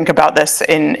and think about this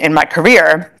in my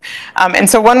career? And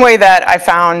so one way that I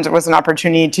found was an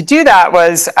opportunity to do that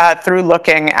was through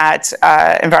looking at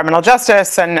environmental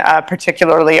justice and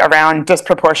particularly around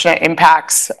disproportionate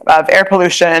impacts of air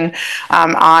pollution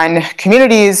on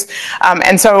communities.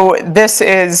 And so this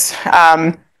is,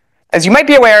 as you might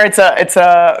be aware, it's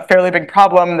a fairly big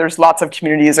problem. There's lots of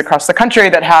communities across the country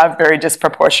that have very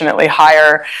disproportionately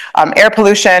higher air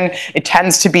pollution. It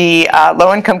tends to be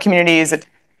low-income communities. It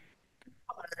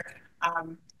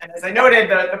And as I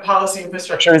noted, the policy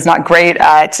infrastructure is not great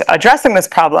at addressing this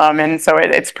problem, and so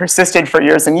it's persisted for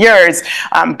years and years,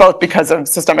 both because of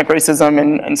systemic racism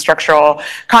and structural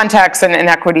contexts and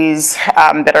inequities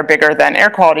that are bigger than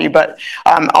air quality, but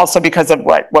also because of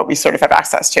what we sort of have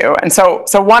access to. And so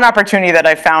one opportunity that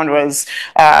I found was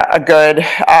a good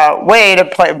way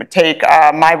to take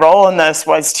my role in this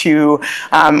was to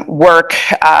work,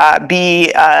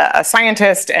 be a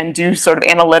scientist and do sort of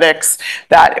analytics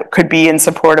that could be in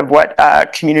support of what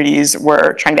communities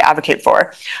were trying to advocate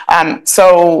for.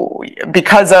 So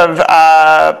because of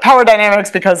power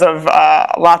dynamics, because of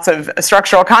lots of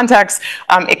structural context,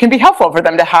 it can be helpful for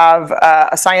them to have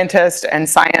a scientist and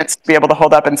science to be able to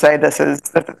hold up and say, this is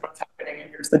what's happening, and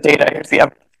here's the data, here's the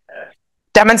evidence to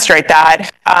demonstrate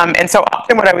that. And so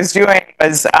often what I was doing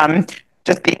was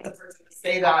just being the person to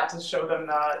say that, to show them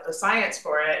the science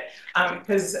for it,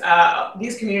 because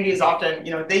these communities often,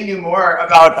 they knew more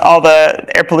about all the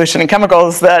air pollution and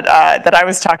chemicals that I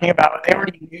was talking about. They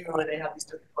already knew they had these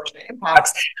disproportionate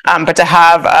impacts, but to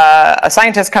have a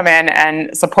scientist come in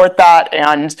and support that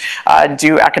and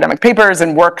do academic papers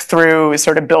and work through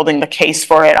sort of building the case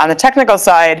for it on the technical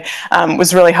side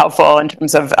was really helpful in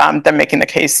terms of them making the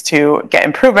case to get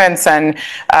improvements and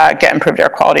get improved air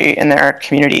quality in their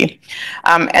community.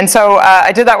 And so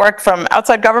I did that work from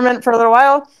outside government for a little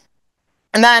while.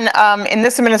 And then in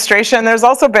this administration, there's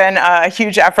also been a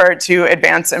huge effort to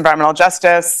advance environmental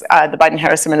justice. The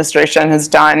Biden-Harris administration has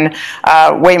done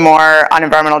way more on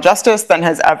environmental justice than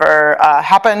has ever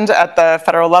happened at the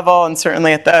federal level, and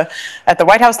certainly at the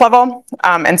White House level.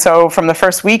 And so from the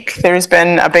first week, there's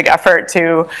been a big effort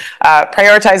to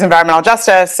prioritize environmental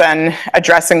justice and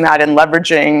addressing that and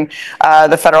leveraging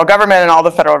the federal government and all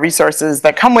the federal resources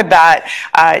that come with that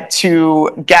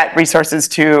to get resources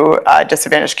to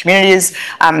disadvantaged communities.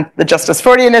 The Justice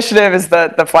 40 initiative is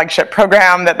the flagship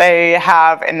program that they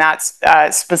have, and that's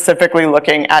specifically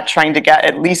looking at trying to get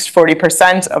at least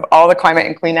 40% of all the climate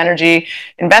and clean energy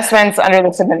investments under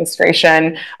this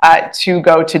administration to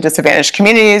go to disadvantaged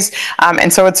communities.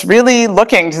 And so it's really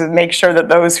looking to make sure that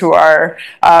those who are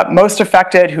most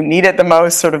affected, who need it the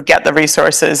most, sort of get the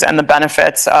resources and the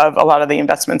benefits of a lot of the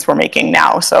investments we're making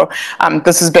now. So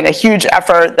this has been a huge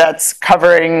effort that's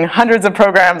covering hundreds of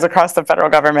programs across the federal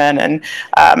government, and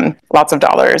lots of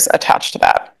dollars attached to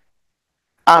that.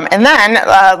 And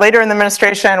then later in the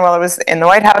administration, while I was in the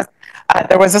White House,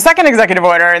 there was a second executive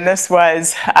order, and this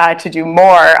was to do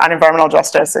more on environmental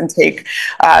justice and take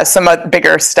some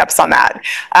bigger steps on that.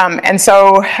 And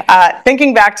so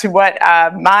thinking back to what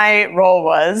my role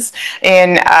was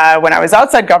in when I was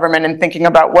outside government and thinking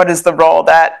about what is the role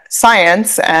that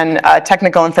science and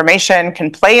technical information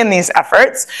can play in these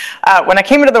efforts, when I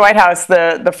came into the White House,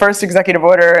 the first executive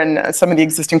order and some of the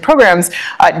existing programs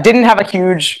didn't have a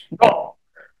huge role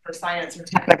for science or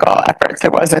technical efforts.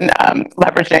 It wasn't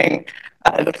leveraging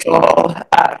the full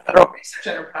federal research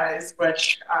enterprise,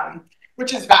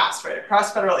 which is vast, right?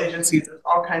 Across federal agencies, there's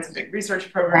all kinds of big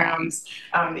research programs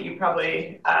that you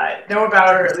probably know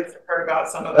about, or at least have heard about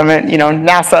some of them at,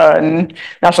 NASA and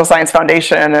National Science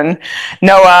Foundation and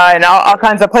NOAA and all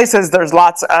kinds of places. There's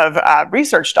lots of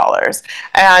research dollars.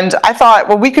 And I thought,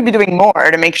 well, we could be doing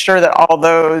more to make sure that all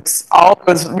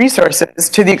those resources,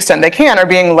 to the extent they can, are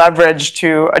being leveraged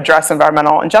to address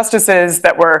environmental injustices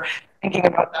that we're thinking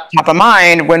about that top of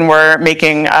mind when we're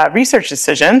making research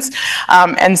decisions.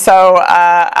 And so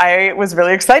I was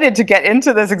really excited to get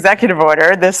into this executive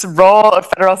order, this role of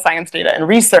federal science data and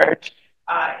research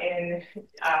in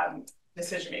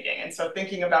decision making. And so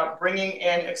thinking about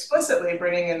explicitly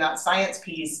bringing in that science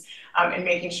piece and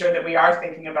making sure that we are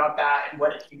thinking about that and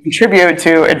what it can contribute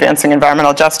to advancing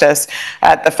environmental justice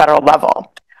at the federal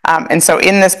level. And so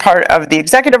in this part of the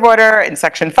executive order, in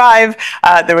Section 5,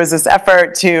 there was this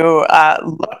effort to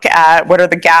look at what are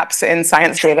the gaps in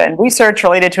science data and research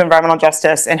related to environmental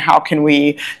justice, and how can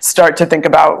we start to think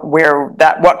about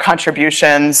what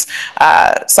contributions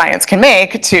science can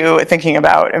make to thinking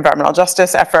about environmental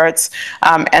justice efforts.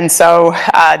 And so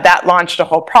that launched a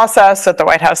whole process at the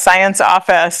White House Science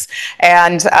Office,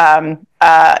 and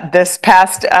this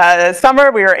past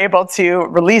summer, we were able to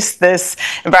release this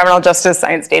environmental justice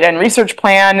science data and research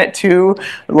plan to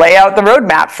lay out the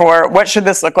roadmap for what should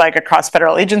this look like across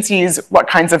federal agencies, what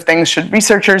kinds of things should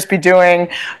researchers be doing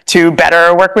to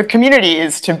better work with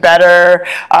communities, to better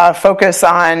focus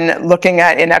on looking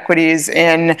at inequities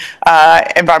in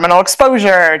environmental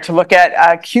exposure, to look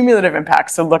at cumulative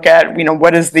impacts, to look at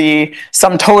what is the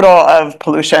sum total of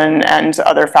pollution and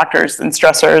other factors and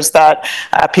stressors that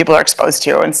people are exposed opposed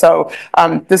to. And so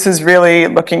this is really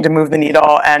looking to move the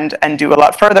needle and do a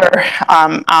lot further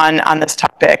on this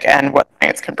topic and what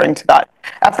science can bring to that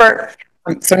effort.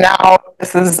 So now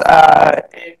this is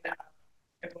in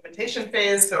implementation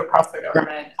phase. So across the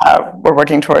government, we're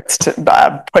working towards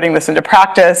putting this into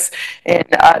practice in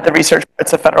the research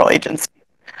parts of federal agencies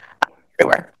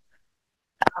everywhere.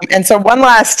 And so one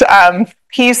last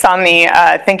piece on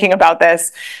the thinking about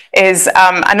this is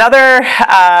another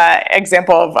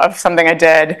example of something I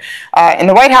did in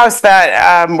the White House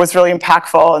that was really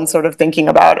impactful and sort of thinking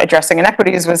about addressing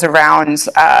inequities was around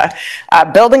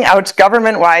building out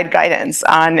government-wide guidance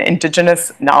on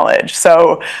Indigenous knowledge.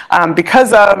 So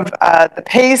because of the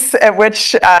pace at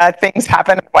which things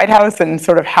happen in the White House and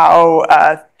sort of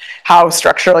how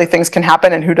structurally things can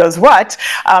happen and who does what,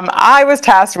 I was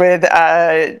tasked with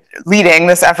leading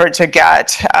this effort to get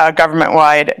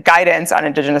government-wide guidance on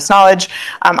Indigenous knowledge.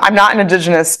 I'm not an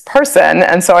Indigenous person,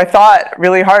 and so I thought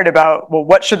really hard about, well,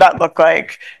 what should that look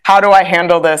like? How do I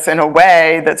handle this in a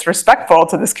way that's respectful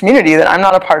to this community that I'm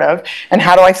not a part of? And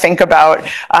how do I think about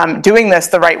doing this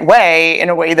the right way in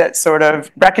a way that sort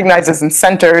of recognizes and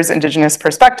centers Indigenous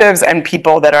perspectives and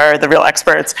people that are the real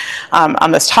experts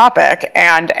on this topic,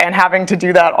 and having to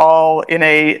do that all in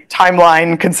a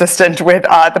timeline consistent with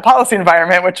the policy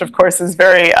environment, which of course is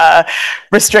very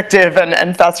restrictive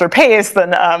and faster paced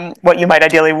than what you might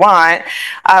ideally want.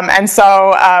 And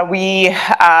so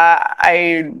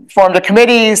I formed a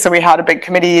committee. So we had a big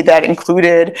committee that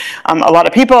included a lot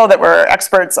of people that were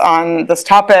experts on this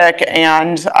topic,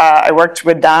 and I worked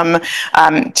with them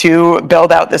to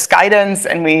build out this guidance,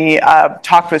 and we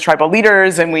talked with tribal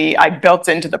leaders, and I built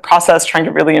into the process trying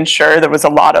to really ensure there was a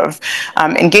lot of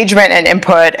engagement and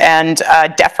input and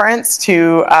deference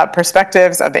to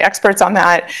perspectives of the experts on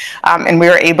that. And we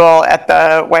were able at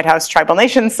the White House Tribal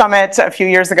Nations Summit a few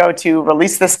years ago to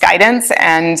release this guidance.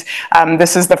 And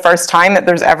this is the first time that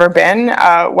there's ever been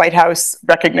White House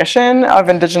recognition of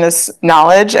Indigenous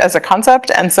knowledge as a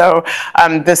concept. And so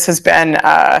this has been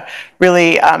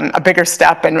really a bigger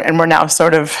step, and we're now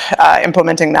sort of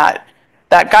implementing that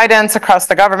guidance across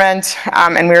the government,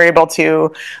 and we were able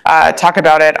to talk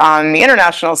about it on the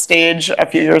international stage a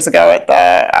few years ago at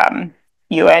the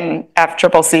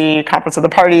UNFCCC Conference of the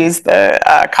Parties, the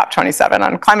COP27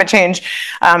 on climate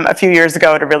change a few years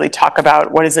ago, to really talk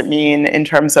about what does it mean in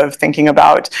terms of thinking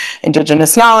about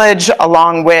Indigenous knowledge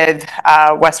along with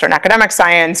Western academic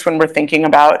science when we're thinking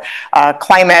about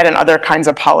climate and other kinds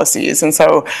of policies. And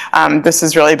so this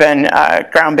has really been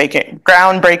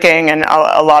groundbreaking and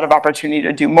a lot of opportunity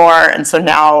to do more. And so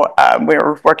now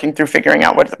we're working through figuring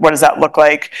out what does that look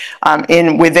like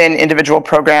within individual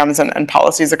programs and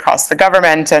policies across the government,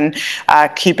 and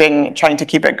trying to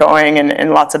keep it going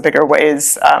in lots of bigger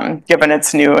ways, given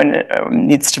it's new and it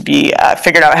needs to be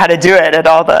figured out how to do it at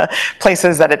all the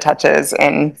places that it touches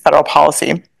in federal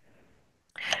policy.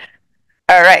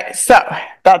 All right, so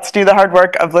let's do the hard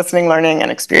work of listening, learning, and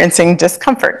experiencing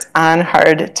discomfort on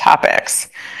hard topics.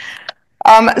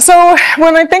 So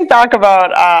when I think back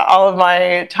about all of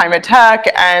my time at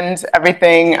Tech and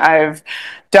everything I've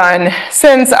done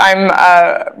since, I'm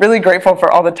really grateful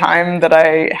for all the time that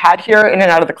I had here in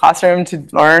and out of the classroom to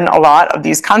learn a lot of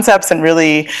these concepts and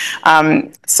really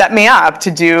set me up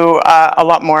to do a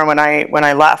lot more when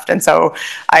I left. And so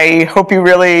I hope you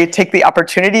really take the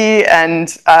opportunity and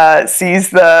seize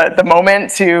the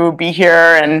moment to be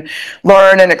here and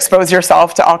learn and expose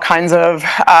yourself to all kinds of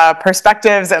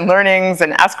perspectives and learnings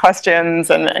and ask questions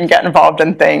and get involved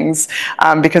in things,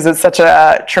 because it's such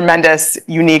a tremendous,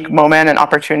 unique moment and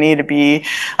opportunity to be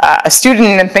a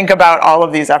student and think about all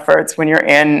of these efforts when you're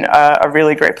in a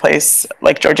really great place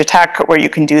like Georgia Tech, where you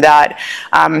can do that.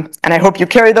 And I hope you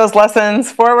carry those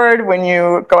lessons forward when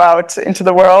you go out into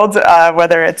the world,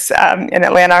 whether it's in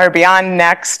Atlanta or beyond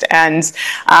next. And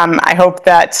I hope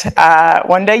that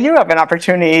one day you have an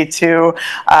opportunity to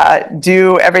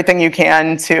do everything you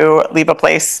can to leave a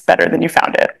place better than you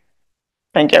found it.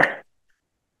 Thank you.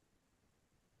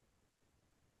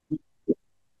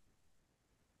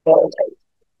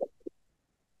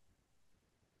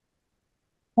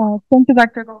 Thank you,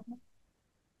 Dr.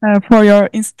 Goldman, for your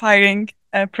inspiring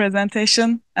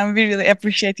presentation. And we really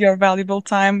appreciate your valuable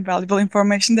time, valuable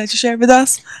information that you share with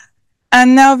us.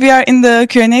 And now we are in the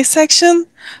Q&A section.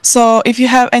 So if you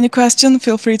have any question,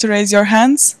 feel free to raise your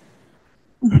hands.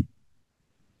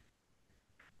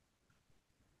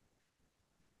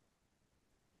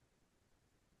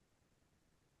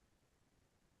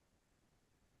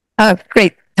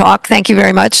 Great talk. Thank you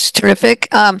very much. Terrific.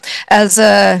 As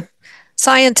a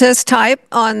scientist type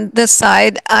on this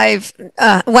side.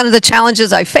 One of the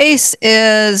challenges I face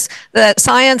is that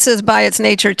science is by its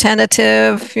nature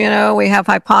tentative. You know, we have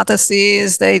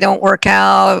hypotheses, they don't work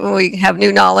out. We have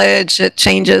new knowledge, it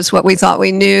changes what we thought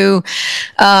we knew.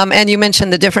 And you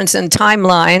mentioned the difference in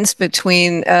timelines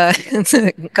between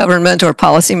government or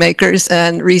policymakers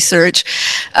and research.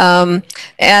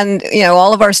 And, you know,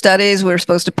 all of our studies, we're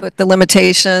supposed to put the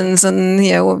limitations and,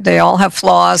 you know, they all have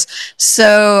flaws.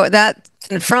 So that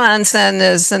confronts and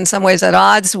is in some ways at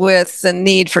odds with the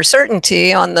need for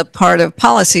certainty on the part of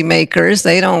policymakers.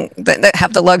 They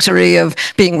have the luxury of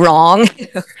being wrong.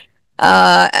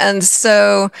 And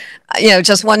so, you know,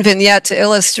 just one vignette to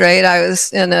illustrate, I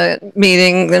was in a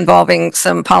meeting involving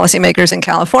some policymakers in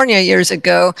California years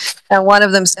ago, and one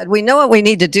of them said, we know what we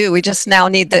need to do, we just now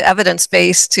need the evidence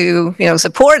base to, you know,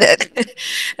 support it.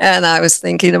 And I was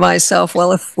thinking to myself,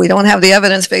 well, if we don't have the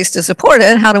evidence base to support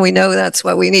it, how do we know that's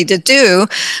what we need to do?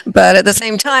 But at the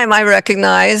same time, I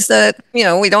recognize that, you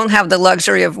know, we don't have the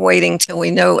luxury of waiting till we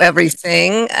know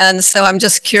everything. And so I'm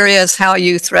just curious how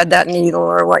you thread that needle,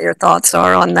 or what your thoughts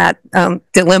are on that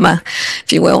dilemma,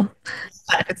 if you will.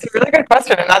 It's a really good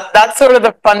question, and that's sort of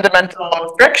the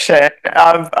fundamental friction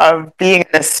of being in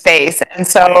this space. And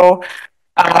so,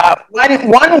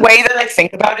 one way that I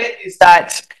think about it is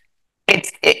that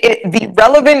the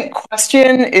relevant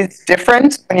question is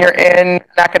different when you're in an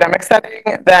academic setting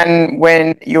than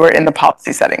when you're in the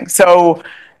policy setting. So,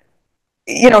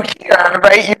 you know, here,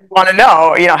 right, you want to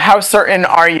know, you know, how certain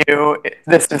are you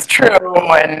this is true,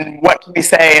 and what can we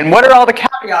say, and what are all the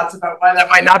caveats about why that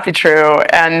might not be true?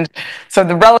 And so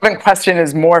the relevant question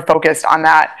is more focused on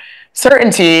that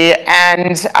certainty.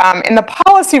 And in the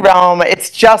policy realm, it's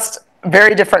just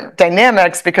very different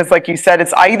dynamics, because like you said,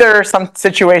 it's either some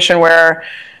situation where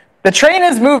the train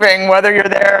is moving whether you're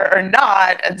there or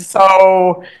not. And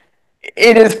so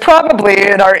it is probably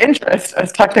in our interest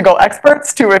as technical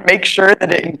experts to make sure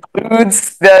that it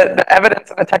includes the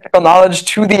evidence and the technical knowledge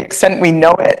to the extent we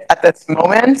know it at this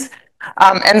moment.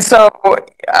 And so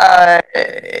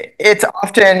it's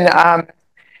often,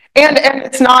 and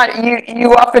it's not,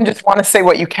 you often just want to say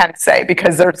what you can say,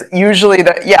 because there's usually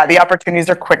the opportunities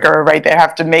are quicker, right? They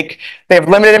have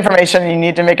limited information, and you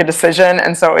need to make a decision.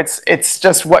 And so it's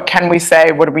just, what can we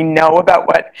say? What do we know about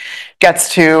what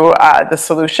gets to the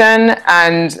solution?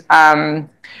 And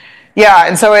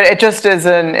and so it just is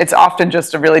it's often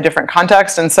just a really different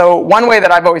context. And so one way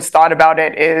that I've always thought about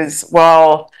it is,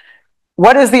 well,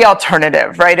 what is the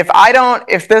alternative, right?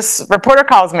 If this reporter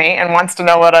calls me and wants to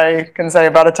know what I can say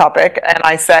about a topic, and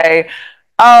I say,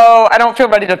 oh, I don't feel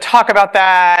ready to talk about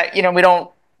that, you know, we don't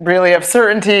really have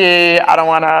certainty, I don't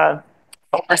want to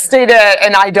overstate it,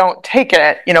 and I don't take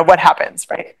it, you know, what happens,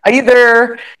 right?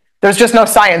 Either there's just no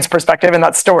science perspective in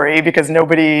that story because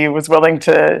nobody was willing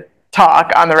to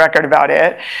talk on the record about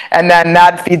it, and then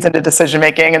that feeds into decision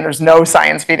making, and there's no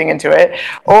science feeding into it,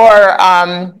 or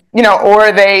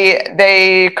or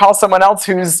they call someone else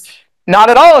who's not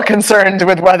at all concerned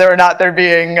with whether or not they're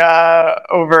being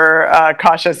over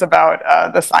cautious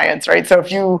about the science, right? So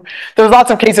there's lots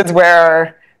of cases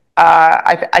where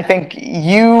I think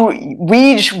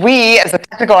we as the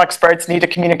technical experts need to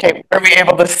communicate what are we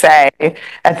able to say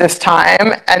at this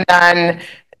time, and then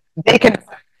they can.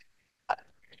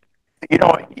 You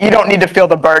don't need to feel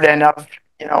the burden of,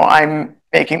 you know, I'm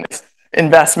making this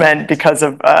investment because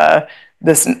of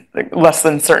this less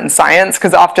than certain science,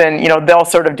 because often, you know, they'll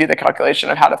sort of do the calculation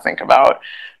of how to think about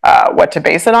what to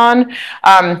base it on.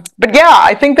 But yeah,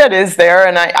 I think that is there.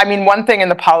 And I mean, one thing in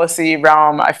the policy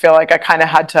realm, I feel like I kind of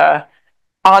had to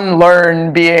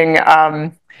unlearn being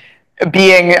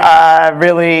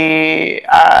really,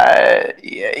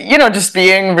 just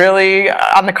being really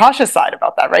on the cautious side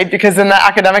about that, right? Because in the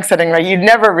academic setting, right, you'd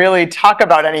never really talk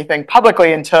about anything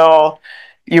publicly until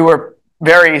you were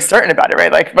very certain about it,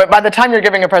 right? Like, but by the time you're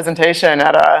giving a presentation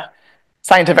at a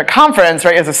scientific conference,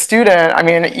 right, as a student, I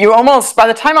mean, by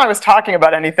the time I was talking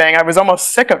about anything, I was almost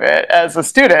sick of it as a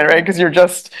student, right? Because you're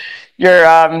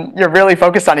really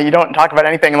focused on it. You don't talk about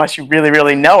anything unless you really,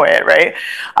 really know it, right?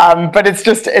 But it's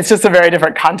just a very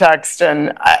different context,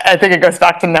 and I think it goes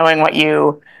back to knowing what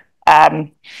you,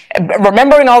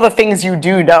 remembering all the things you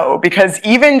do know, because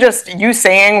even just you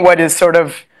saying what is sort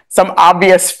of some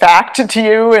obvious fact to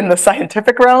you in the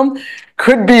scientific realm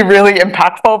could be really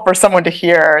impactful for someone to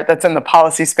hear that's in the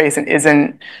policy space and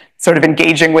isn't sort of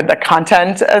engaging with the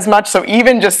content as much. So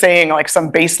even just saying like some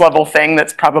base level thing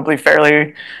that's probably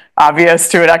fairly obvious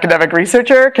to an academic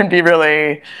researcher can be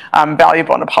really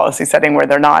valuable in a policy setting where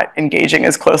they're not engaging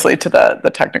as closely to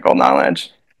the technical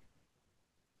knowledge.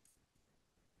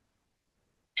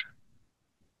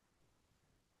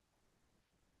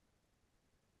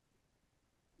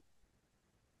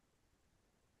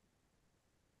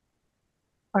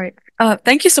 All right.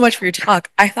 Thank you so much for your talk.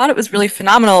 I thought it was really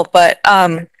phenomenal, but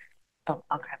oh, I'll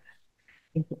grab that.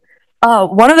 Thank you.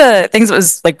 One of the things that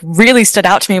was like really stood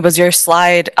out to me was your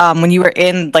slide when you were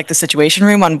in like the Situation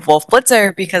Room on Wolf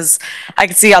Blitzer, because I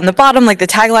could see on the bottom like the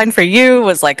tagline for you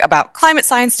was like about climate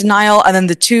science denial, and then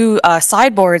the two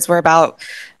sideboards were about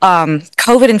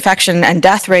COVID infection and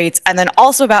death rates, and then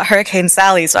also about Hurricane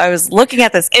Sally. So I was looking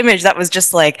at this image that was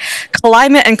just like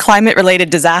climate and climate related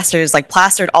disasters like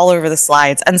plastered all over the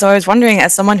slides. And so I was wondering,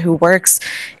 as someone who works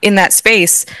in that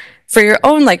space, for your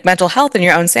own like mental health and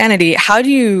your own sanity, how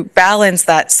do you balance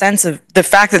that sense of the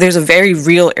fact that there's a very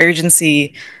real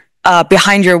urgency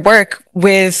behind your work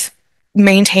with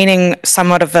maintaining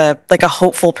somewhat of a like a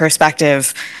hopeful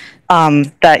perspective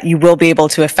that you will be able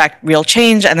to affect real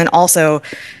change, and then also,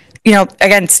 you know,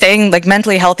 again, staying like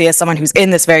mentally healthy as someone who's in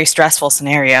this very stressful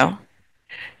scenario?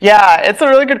 Yeah, it's a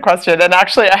really good question. And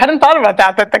actually, I hadn't thought about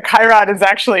that the Chiron is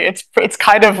actually, it's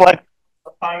kind of like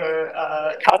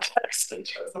a context in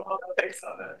terms of all the things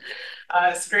on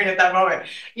the screen at that moment.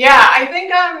 Yeah, I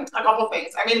think a couple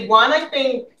things. I mean, one, I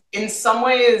think in some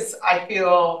ways I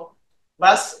feel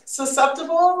less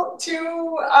susceptible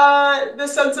to the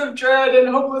sense of dread and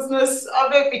hopelessness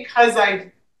of it because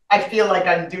I feel like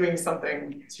I'm doing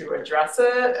something to address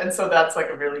it. And so that's like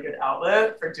a really good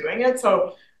outlet for doing it.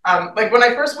 So like when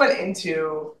I first went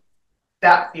into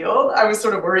that field, I was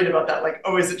sort of worried about that. Like,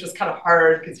 oh, is it just kind of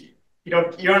hard because you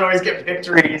don't always get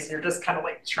victories. You're just kind of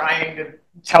like trying to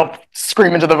help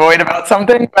scream into the void about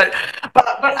something. But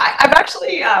I've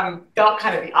actually felt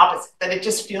kind of the opposite, that it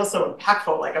just feels so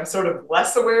impactful. Like I'm sort of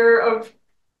less aware of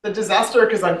the disaster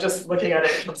because I'm just looking at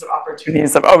it in terms of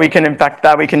opportunities of, oh, we can infect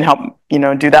that, we can help, you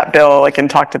know, do that bill, I can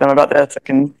talk to them about this, I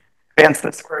can advance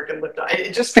this work and lift up.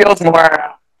 It just feels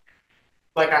more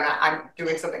like I'm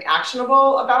doing something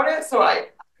actionable about it. So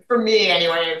for me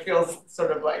anyway, it feels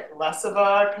sort of like less of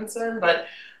a concern, but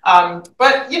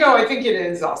you know, I think it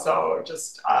is also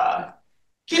just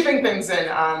keeping things in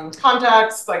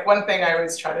context. Like one thing I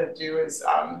always try to do is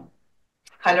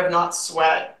kind of not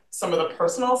sweat some of the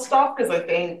personal stuff, because I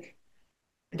think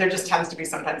there just tends to be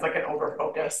sometimes like an over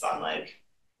focus on like,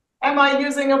 am I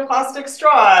using a plastic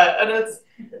straw? And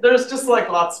there's just like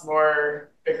lots more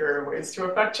bigger ways to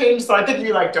affect change. So I think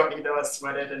you like don't need to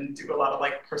sweat it and do a lot of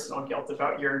like personal guilt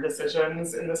about your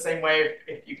decisions in the same way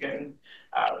if you can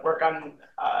work on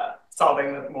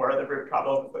solving more of the root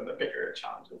problems and the bigger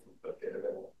challenges associated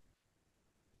with it.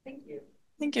 Thank you.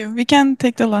 Thank you. We can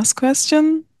take the last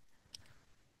question.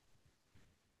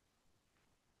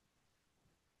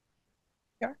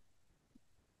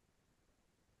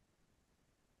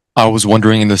 I was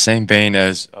wondering, in the same vein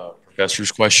as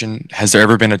Professor's question, has there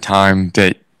ever been a time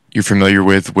that you're familiar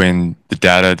with when the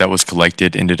data that was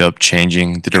collected ended up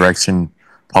changing the direction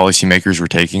policymakers were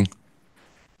taking?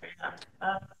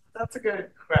 That's a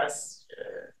good question.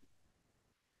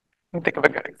 Let me think of a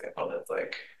good example that's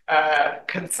like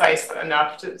concise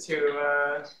enough to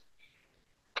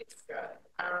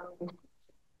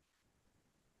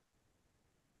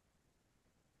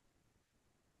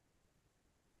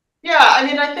yeah, I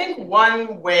mean, I think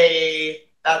one way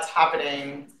that's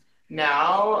happening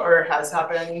now or has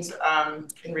happened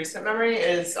in recent memory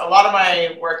is a lot of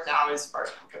my work now is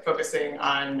focusing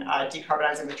on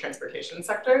decarbonizing the transportation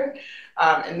sector.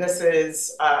 And this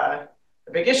is a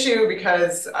big issue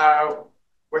because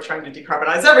we're trying to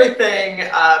decarbonize everything,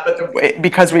 but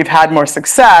because we've had more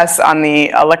success on the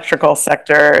electrical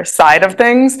sector side of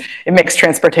things, it makes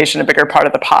transportation a bigger part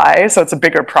of the pie. So it's a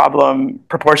bigger problem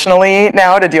proportionally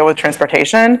now to deal with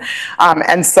transportation.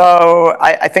 And so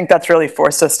I think that's really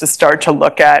forced us to start to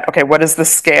look at, okay, what is the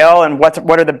scale and what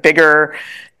are the bigger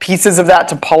pieces of that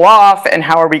to pull off, and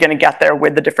how are we going to get there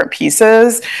with the different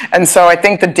pieces? And so I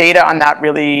think the data on that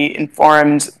really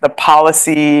informed the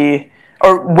policy,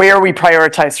 or where we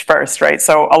prioritized first, right?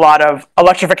 So a lot of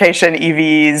electrification,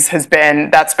 EVs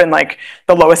that's been like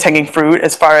the lowest hanging fruit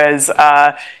as far as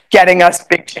getting us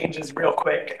big changes real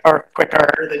quick or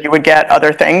quicker than you would get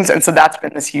other things. And so that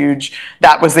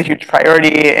was the huge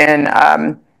priority in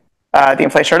the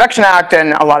Inflation Reduction Act,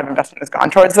 and a lot of investment has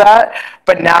gone towards that.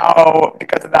 But now,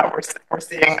 because of that, we're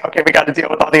seeing, okay, we got to deal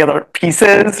with all the other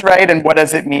pieces, right? And what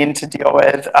does it mean to deal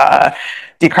with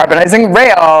decarbonizing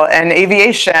rail and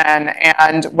aviation,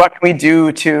 and what can we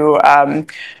do to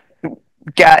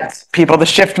get people to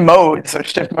shift modes of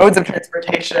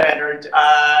transportation, or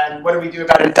what do we do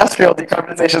about industrial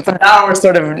decarbonization? So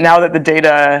now that the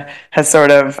data has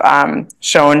sort of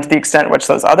shown to the extent which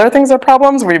those other things are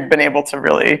problems, we've been able to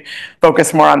really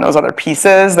focus more on those other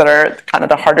pieces that are kind of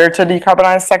the harder to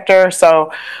decarbonize sector.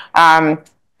 So I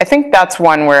think that's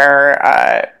one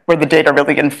where where the data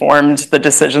really informed the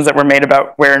decisions that were made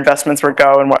about where investments would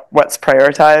go and what's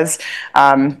prioritized.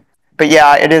 But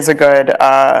yeah, it is a good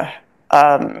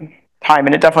time,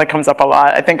 and it definitely comes up a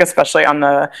lot. I think especially on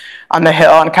the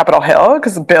Hill, on Capitol Hill,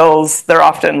 because bills, they're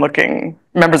often looking,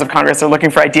 members of Congress are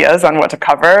looking for ideas on what to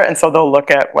cover, and so they'll look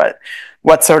at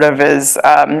what sort of is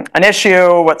an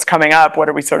issue, what's coming up, what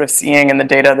are we sort of seeing in the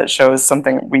data that shows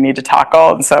something we need to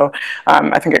tackle. And so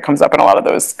I think it comes up in a lot of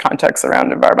those contexts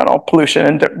around environmental pollution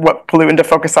and what pollutant to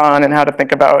focus on and how to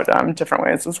think about different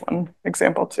ways is one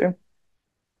example too.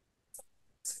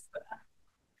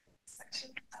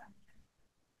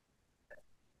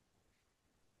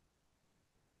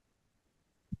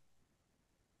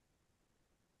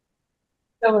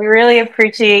 So we really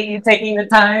appreciate you taking the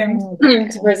time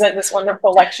to present this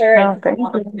wonderful lecture. Thank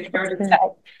you.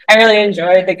 I really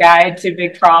enjoyed the guide to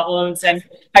big problems and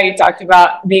how you talked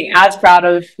about being as proud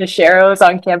of the Sharrows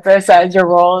on campus as your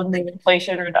role in the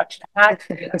Inflation Reduction Act.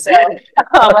 So on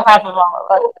behalf of all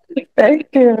of us, thank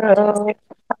you.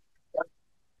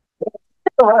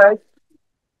 Oh,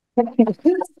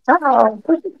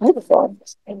 beautiful.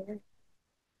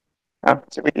 Are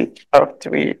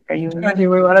you? do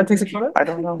we want to take a photo? I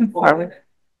don't know. Are we?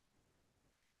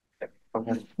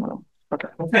 Okay.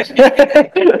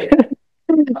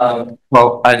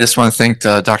 Well, I just want to thank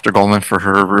Dr. Goldman for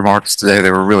her remarks today. They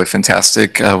were really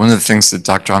fantastic. One of the things that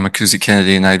Dr. Amakuzi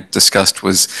Kennedy and I discussed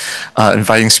was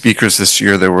inviting speakers this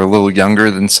year that were a little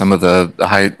younger than some of the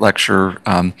Hyatt lecture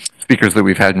speakers that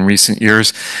we've had in recent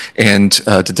years, and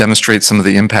to demonstrate some of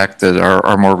the impact that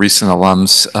our more recent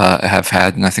alums have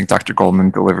had. And I think Dr.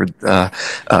 Goldman delivered a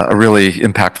really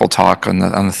impactful talk on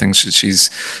the things that she's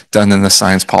done in the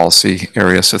science policy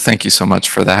area. So thank you so much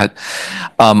for that.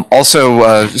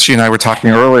 Also, she and I were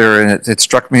talking earlier, and it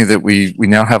struck me that we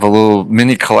now have a little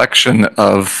mini collection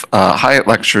of Hyatt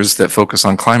lectures that focus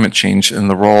on climate change and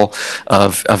the role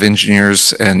of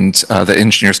engineers and that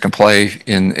engineers can play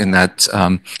in that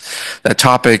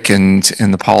topic and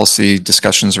in the policy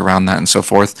discussions around that and so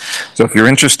forth. So if you're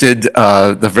interested,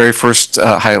 the very first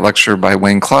Hyatt lecture by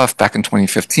Wayne Clough back in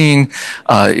 2015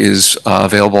 is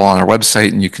available on our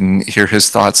website, and you can hear his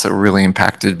thoughts that were really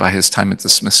impacted by his time at the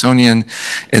Smithsonian.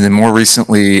 And then more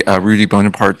recently, Rudy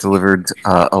Bonaparte delivered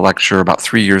a lecture about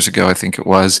 3 years ago, I think it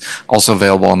was, also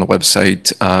available on the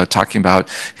website, talking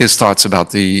about his thoughts about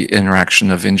the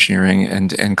interaction of engineering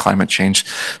and climate change.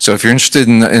 So if you're interested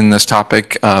in this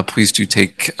topic, please do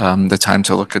take the time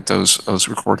to look at those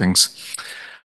recordings.